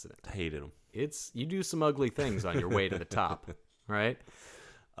accident. I hated him. You do some ugly things on your way to the top, right?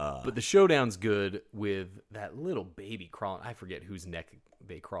 But the showdown's good with that little baby crawling. I forget whose neck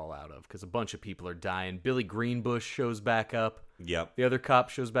they crawl out of because a bunch of people are dying. Billy Greenbush shows back up. Yep. The other cop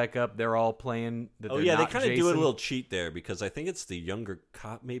shows back up. They're all playing. They kind of do a little cheat there because I think it's the younger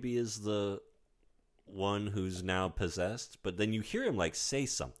cop maybe is the one who's now possessed, but then you hear him like say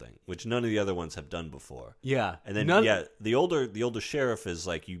something, which none of the other ones have done before. Yeah. And then the older sheriff is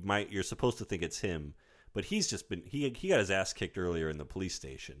like you're supposed to think it's him, but he's just been he got his ass kicked earlier in the police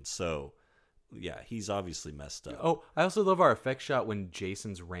station, so yeah, he's obviously messed up. Oh, I also love our effect shot when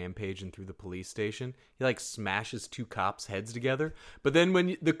Jason's rampaging through the police station. He like smashes two cops' heads together, but then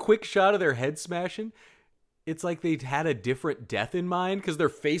when the quick shot of their head smashing, it's like they'd had a different death in mind because their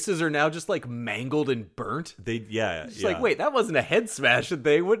faces are now just like mangled and burnt. It's like, wait, that wasn't a head smash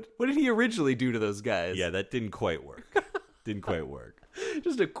thing. What did he originally do to those guys? Yeah, that didn't quite work. Didn't quite work.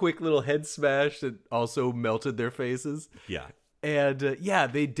 Just a quick little head smash that also melted their faces. Yeah. And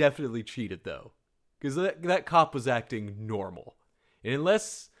they definitely cheated though, because that cop was acting normal, and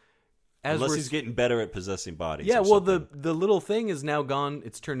unless he's getting better at possessing bodies. Yeah, well, the little thing is now gone.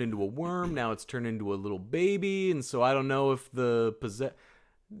 It's turned into a worm. Now it's turned into a little baby, and so I don't know if the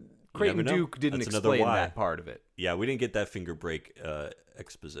Creighton Duke didn't explain that part of it. Yeah, we didn't get that finger break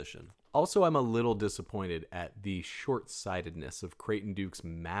exposition. Also, I'm a little disappointed at the short-sightedness of Creighton Duke's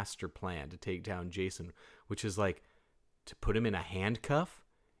master plan to take down Jason, which is like to put him in a handcuff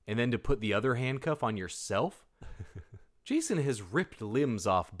and then to put the other handcuff on yourself. Jason has ripped limbs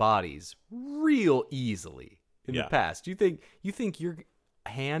off bodies real easily in the past. You think your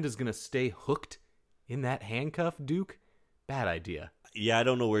hand is going to stay hooked in that handcuff, Duke? Bad idea. Yeah, I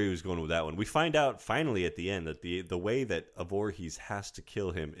don't know where he was going with that one. We find out finally at the end that the way that Voorhees has to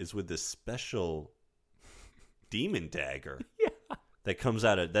kill him is with this special demon dagger. Yeah. That comes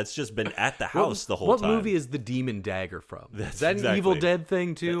out of that's just been at the house the whole time. What movie is the demon dagger from? Is that an Evil Dead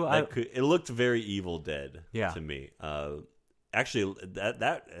thing too? It looked very Evil Dead to me. Actually,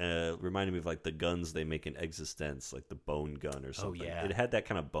 that reminded me of like the guns they make in Existence, like the bone gun or something. Oh, yeah. It had that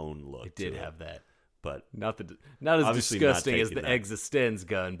kind of bone look. It did have that. But not as disgusting as the Existence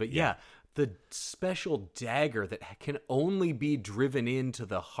gun. But yeah, the special dagger that can only be driven into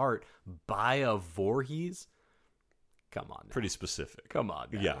the heart by a Voorhees. Come on now. Pretty specific. Come on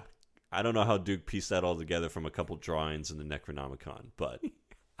now. Yeah. I don't know how Duke pieced that all together from a couple drawings in the Necronomicon, but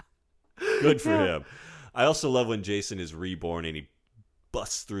good for him. I also love when Jason is reborn and he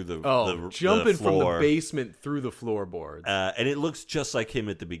busts through the jumping from the floor. basement through the floorboards. And it looks just like him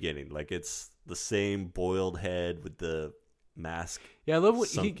at the beginning. Like it's the same boiled head with the mask. Yeah, I love what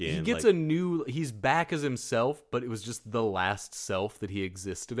sunk he in, gets like, a new. He's back as himself, but it was just the last self that he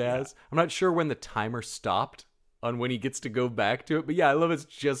existed as. I'm not sure when the timer stopped on when he gets to go back to it, but yeah, I love it's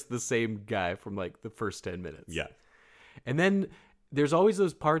just the same guy from like the first 10 minutes. Yeah. And then there's always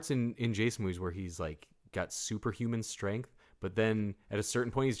those parts in Jason movies where he's like got superhuman strength, but then at a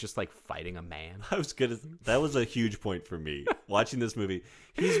certain point he's just like fighting a man. That was a huge point for me watching this movie.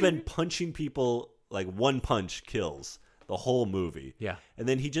 He's been punching people like one punch kills the whole movie. Yeah. And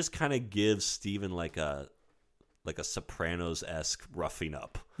then he just kind of gives Steven like a Sopranos-esque roughing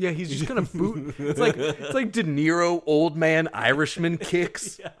up. Yeah, he's just gonna boot. It's like De Niro, old man Irishman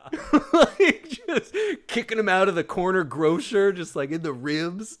kicks. Like just kicking him out of the corner grocer, just like in the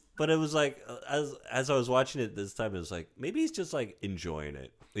ribs. But it was like, as I was watching it this time, it was like, maybe he's just like enjoying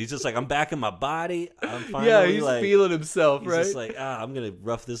it. He's just like, I'm back in my body. I'm finally Yeah, he's like, feeling himself, he's right? just like, I'm gonna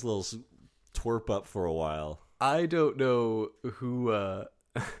rough this little twerp up for a while. I don't know who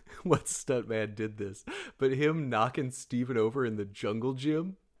what stuntman did this, but him knocking Steven over in the jungle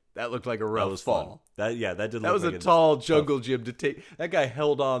gym, that looked like a rough fall. Fun. That did. That was a tall jungle gym to take. That guy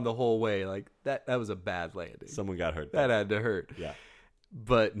held on the whole way. Like that was a bad landing. Someone got hurt. That had to hurt. Yeah.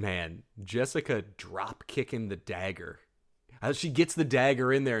 But man, Jessica drop kicking the dagger. As she gets the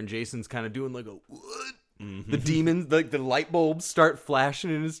dagger in there, and Jason's kind of doing like a what? Mm-hmm. The demons, like the light bulbs, start flashing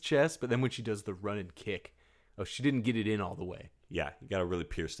in his chest. But then when she does the running kick, she didn't get it in all the way. Yeah, you got to really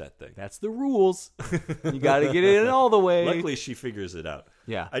pierce that thing. That's the rules. You got to get it in all the way. Luckily, she figures it out.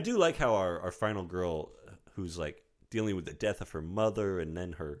 Yeah. I do like how our final girl, who's like dealing with the death of her mother, and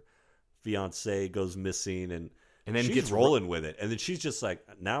then her fiance goes missing, and then she's gets rolling with it. And then she's just like,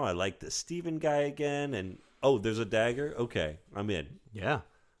 now I like the Steven guy again, and there's a dagger? Okay, I'm in. Yeah.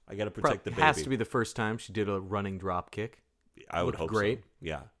 I got to protect the baby. It has to be the first time she did a running drop kick. I would hope great. So.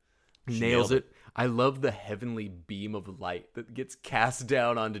 Yeah. Nails it. I love the heavenly beam of light that gets cast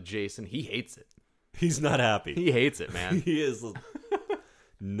down onto Jason. He hates it. He's not happy. He hates it, man. He is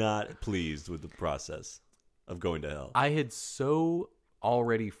not pleased with the process of going to hell. I had so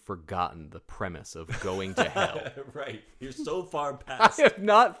already forgotten the premise of going to hell. Right. You're so far past. I have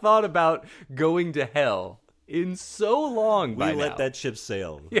not thought about going to hell in so long by now. We let that ship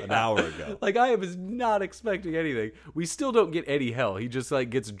sail an hour ago. Like, I was not expecting anything. We still don't get Eddie Hell. He just, like,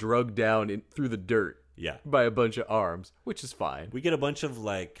 gets drugged down through the dirt. Yeah. By a bunch of arms, which is fine. We get a bunch of,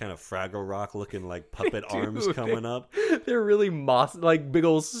 like, kind of Fraggle Rock looking, like, puppet arms coming up. They're really like, big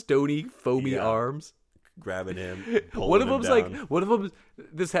old stony, foamy arms. Grabbing him, one of them's down. One of them,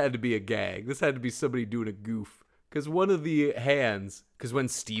 this had to be a gag. This had to be somebody doing a goof. Because one of the hands, because when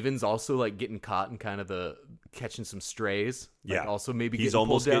Steven's also like getting caught in kind of catching some strays, like also maybe he's getting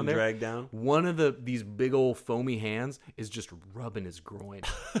almost pulled down getting there, dragged down. One of these big old foamy hands is just rubbing his groin.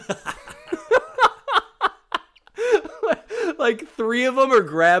 Like three of them are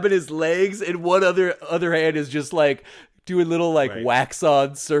grabbing his legs, and one other hand is just like doing little like wax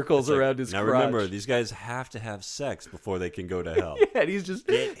on circles around his crotch. Now remember, these guys have to have sex before they can go to hell. Yeah, and he's just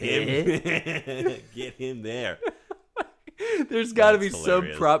get him there. There's got to be hilarious. some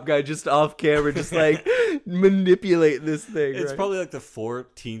prop guy just off camera, just like manipulate this thing. It's right? probably like the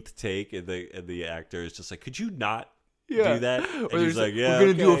 14th take, and the actor is just like, "Could you not do that?" And or he's like, "Yeah, we're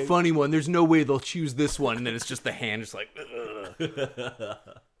gonna do a funny one. There's no way they'll choose this one." And then it's just the hand, just like.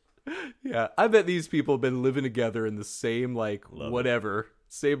 Yeah, I bet these people have been living together in the same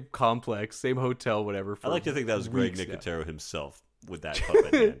same complex, same hotel, whatever. I like to think that was Greg now. Nicotero himself with that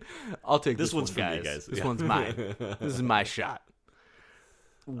puppet hand. I'll take this one's one, for guys. me, guys. This one's mine. This is my shot.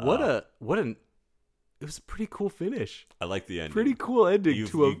 It was a pretty cool finish. I like the ending. Pretty cool ending.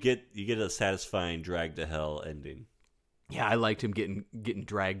 You get a satisfying drag to hell ending. Yeah, I liked him getting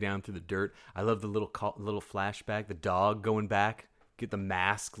dragged down through the dirt. I love the little flashback, the dog going back, get the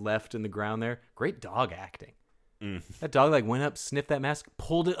mask left in the ground there. Great dog acting. That dog like went up, sniffed that mask,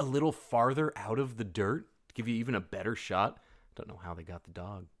 pulled it a little farther out of the dirt to give you even a better shot. Don't know how they got the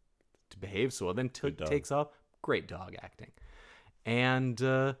dog to behave so well. Then takes off. Great dog acting.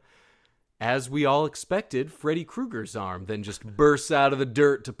 And as we all expected, Freddy Krueger's arm then just bursts out of the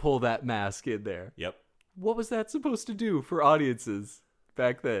dirt to pull that mask in there. Yep. What was that supposed to do for audiences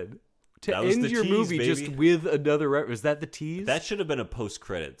back then? To That was end the your tease, movie baby. just with another... Was that the tease? That should have been a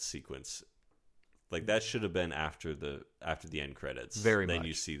post-credit sequence. Like, that should have been after the end credits. Very then much.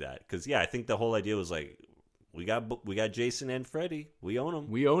 you see that. Because, yeah, I think the whole idea was like, we got Jason and Freddy. We own them.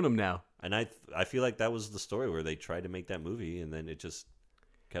 We own them now. And I feel like that was the story where they tried to make that movie, and then it just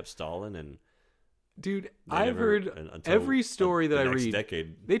kept stalling. And dude, I've heard every story that I read.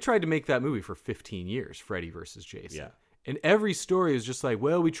 Decade. They tried to make that movie for 15 years, Freddy versus Jason. Yeah. And every story is just like,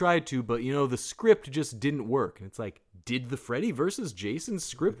 well, we tried to, but the script just didn't work. And it's like, did the Freddy versus Jason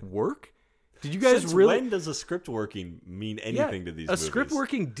script work? Did you guys Since really? when does a script working mean anything to these movies? A script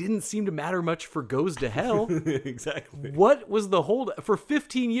working didn't seem to matter much for Goes to Hell. Exactly. What was the hold? For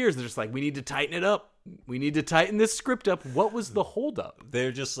 15 years, they're just like, we need to tighten it up. We need to tighten this script up. What was the hold up?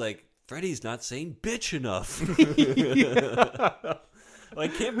 They're just like, Freddy's not saying bitch enough. I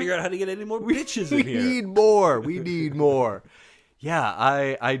can't figure out how to get any more bitches in here. We need more. We need more. Yeah,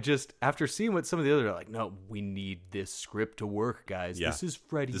 I just, after seeing what some of the others are like, no, we need this script to work, guys. Yeah. This is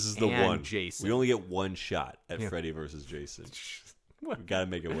Freddy This is the and one. Jason. We only get one shot at Freddy versus Jason. We gotta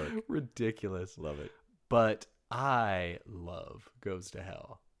make it work. Ridiculous. Love it. But I love Goes to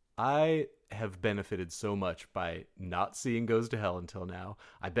Hell. I have benefited so much by not seeing Goes to Hell until now.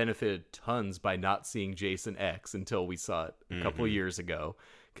 I benefited tons by not seeing Jason X until we saw it a couple of years ago.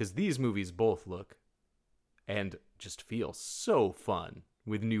 Because these movies both look and just feel so fun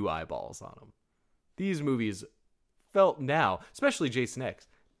with new eyeballs on them. These movies felt now, especially Jason X,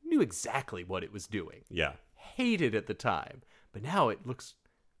 knew exactly what it was doing. Yeah. Hated at the time. But now it looks,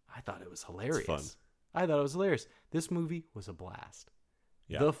 I thought it was hilarious. It's fun. I thought it was hilarious. This movie was a blast.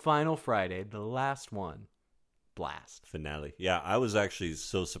 Yeah. The final Friday, the last one, blast. Finale. Yeah, I was actually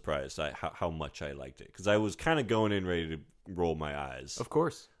so surprised how much I liked it. Because I was kind of going in ready to roll my eyes. Of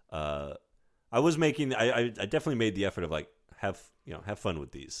course. I was making, I definitely made the effort of like, have fun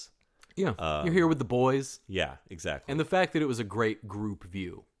with these. Yeah, you're here with the boys. Yeah, exactly. And the fact that it was a great group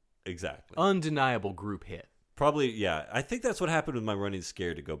view. Exactly. Undeniable group hit. Probably, yeah. I think that's what happened with my Running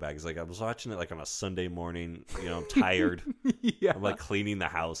Scared to go back. Is like I was watching it like on a Sunday morning. I'm tired. Yeah. I'm like cleaning the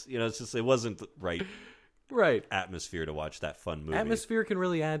house. It's just it wasn't the right atmosphere to watch that fun movie. Atmosphere can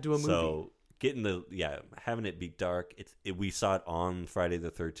really add to a movie. So getting having it be dark. We saw it on Friday the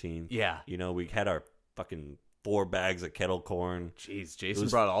 13th. Yeah. We had our fucking 4 bags of kettle corn. Jeez, Jason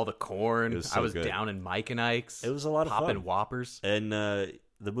brought all the corn. So I was good. down in Mike and Ike's. It was a lot of fun. Popping Whoppers. And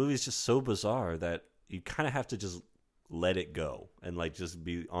the movie's just so bizarre that you kind of have to just let it go and like just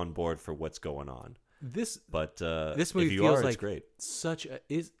be on board for what's going on. This movie if you feels are, like it's great.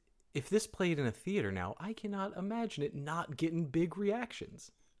 If this played in a theater now, I cannot imagine it not getting big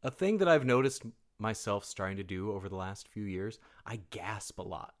reactions. A thing that I've noticed myself starting to do over the last few years, I gasp a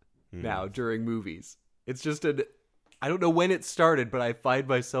lot now during movies. It's just I don't know when it started, but I find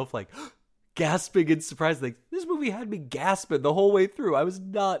myself like gasping in surprise. Like, this movie had me gasping the whole way through. I was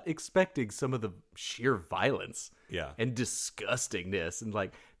not expecting some of the sheer violence and disgustingness. And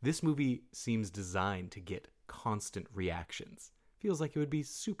like, this movie seems designed to get constant reactions. Feels like it would be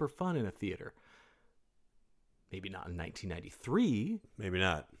super fun in a theater. Maybe not in 1993. Maybe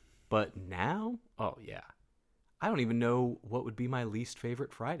not. But now? Oh, yeah. I don't even know what would be my least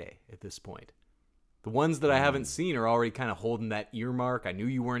favorite Friday at this point. The ones that I haven't seen are already kind of holding that earmark. I knew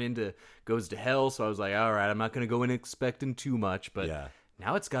you weren't into Goes to Hell, so I was like, all right, I'm not going to go in expecting too much. But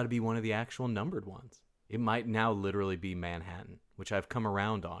now it's got to be one of the actual numbered ones. It might now literally be Manhattan, which I've come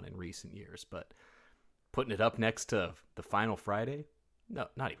around on in recent years. But putting it up next to the Final Friday? No,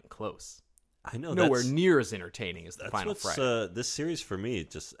 not even close. I know. Nowhere near as entertaining as the Final Friday. This series for me,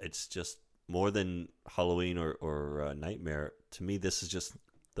 it's just more than Halloween or Nightmare. To me, this is just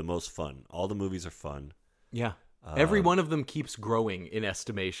the most fun. All the movies are fun. Yeah. Every one of them keeps growing in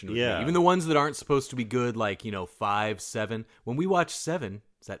estimation with me. Yeah. Even the ones that aren't supposed to be good, like, 5, 7. When we watch 7,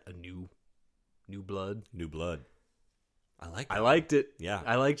 is that a new blood? New blood. I liked it. Yeah.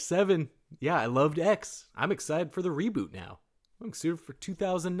 I liked 7. Yeah, I loved X. I'm excited for the reboot now. I'm excited for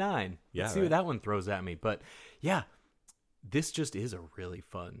 2009. Yeah, Let's see what that one throws at me. But yeah, this just is a really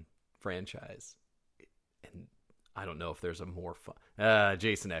fun franchise. And I don't know if there's a more fun.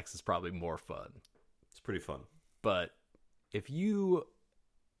 Jason X is probably more fun. It's pretty fun. But if you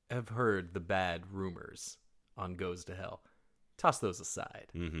have heard the bad rumors on Goes to Hell, toss those aside.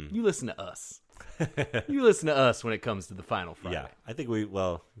 Mm-hmm. You listen to us. You listen to us when it comes to the Final Friday. Yeah, I think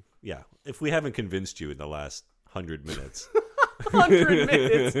if we haven't convinced you in the last 100 minutes. 100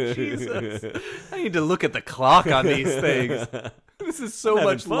 minutes, Jesus. I need to look at the clock on these things. This is so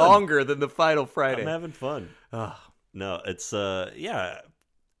much longer than the Final Friday. I'm having fun. No, it's,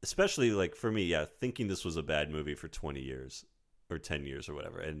 especially like for me, thinking this was a bad movie for 20 years. or 10 years or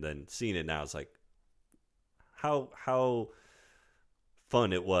whatever. And then seeing it now, it's like how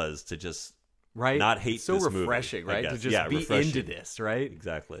fun it was to just not hate so this refreshing, movie, right? To just be into this, right?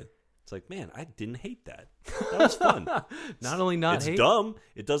 Exactly. It's like, man, I didn't hate that. That was fun. Not only not it's hate, dumb.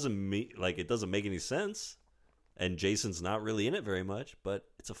 It doesn't make any sense. And Jason's not really in it very much, but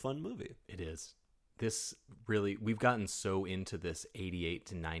it's a fun movie. It is. This really, we've gotten so into this 88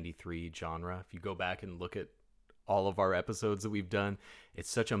 to 93 genre. If you go back and look at all of our episodes that we've done, it's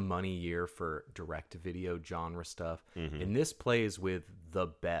such a money year for direct-to-video genre stuff. Mm-hmm. And this plays with the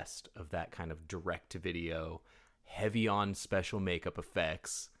best of that kind of direct-to-video, heavy on special makeup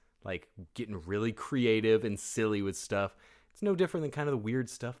effects, like getting really creative and silly with stuff. It's no different than kind of the weird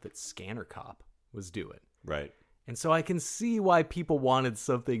stuff that Scanner Cop was doing. Right. And so I can see why people wanted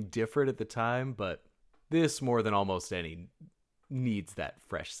something different at the time, but this, more than almost any, needs that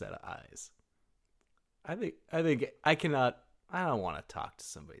fresh set of eyes. I think I don't want to talk to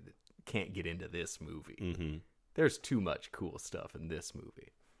somebody that can't get into this movie. Mm-hmm. There's too much cool stuff in this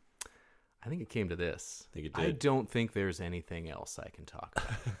movie. I think it came to this. I think it did. I don't think there's anything else I can talk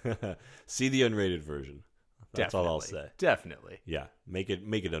about. See the unrated version. That's all I'll say. Definitely. Yeah, make it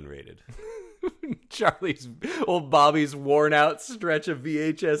unrated. Old Bobby's worn out stretch of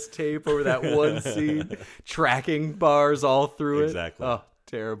VHS tape over that one scene, tracking bars all through it. Exactly. Oh,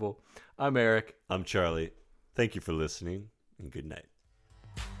 terrible. I'm Eric. I'm Charlie. Thank you for listening, and good night.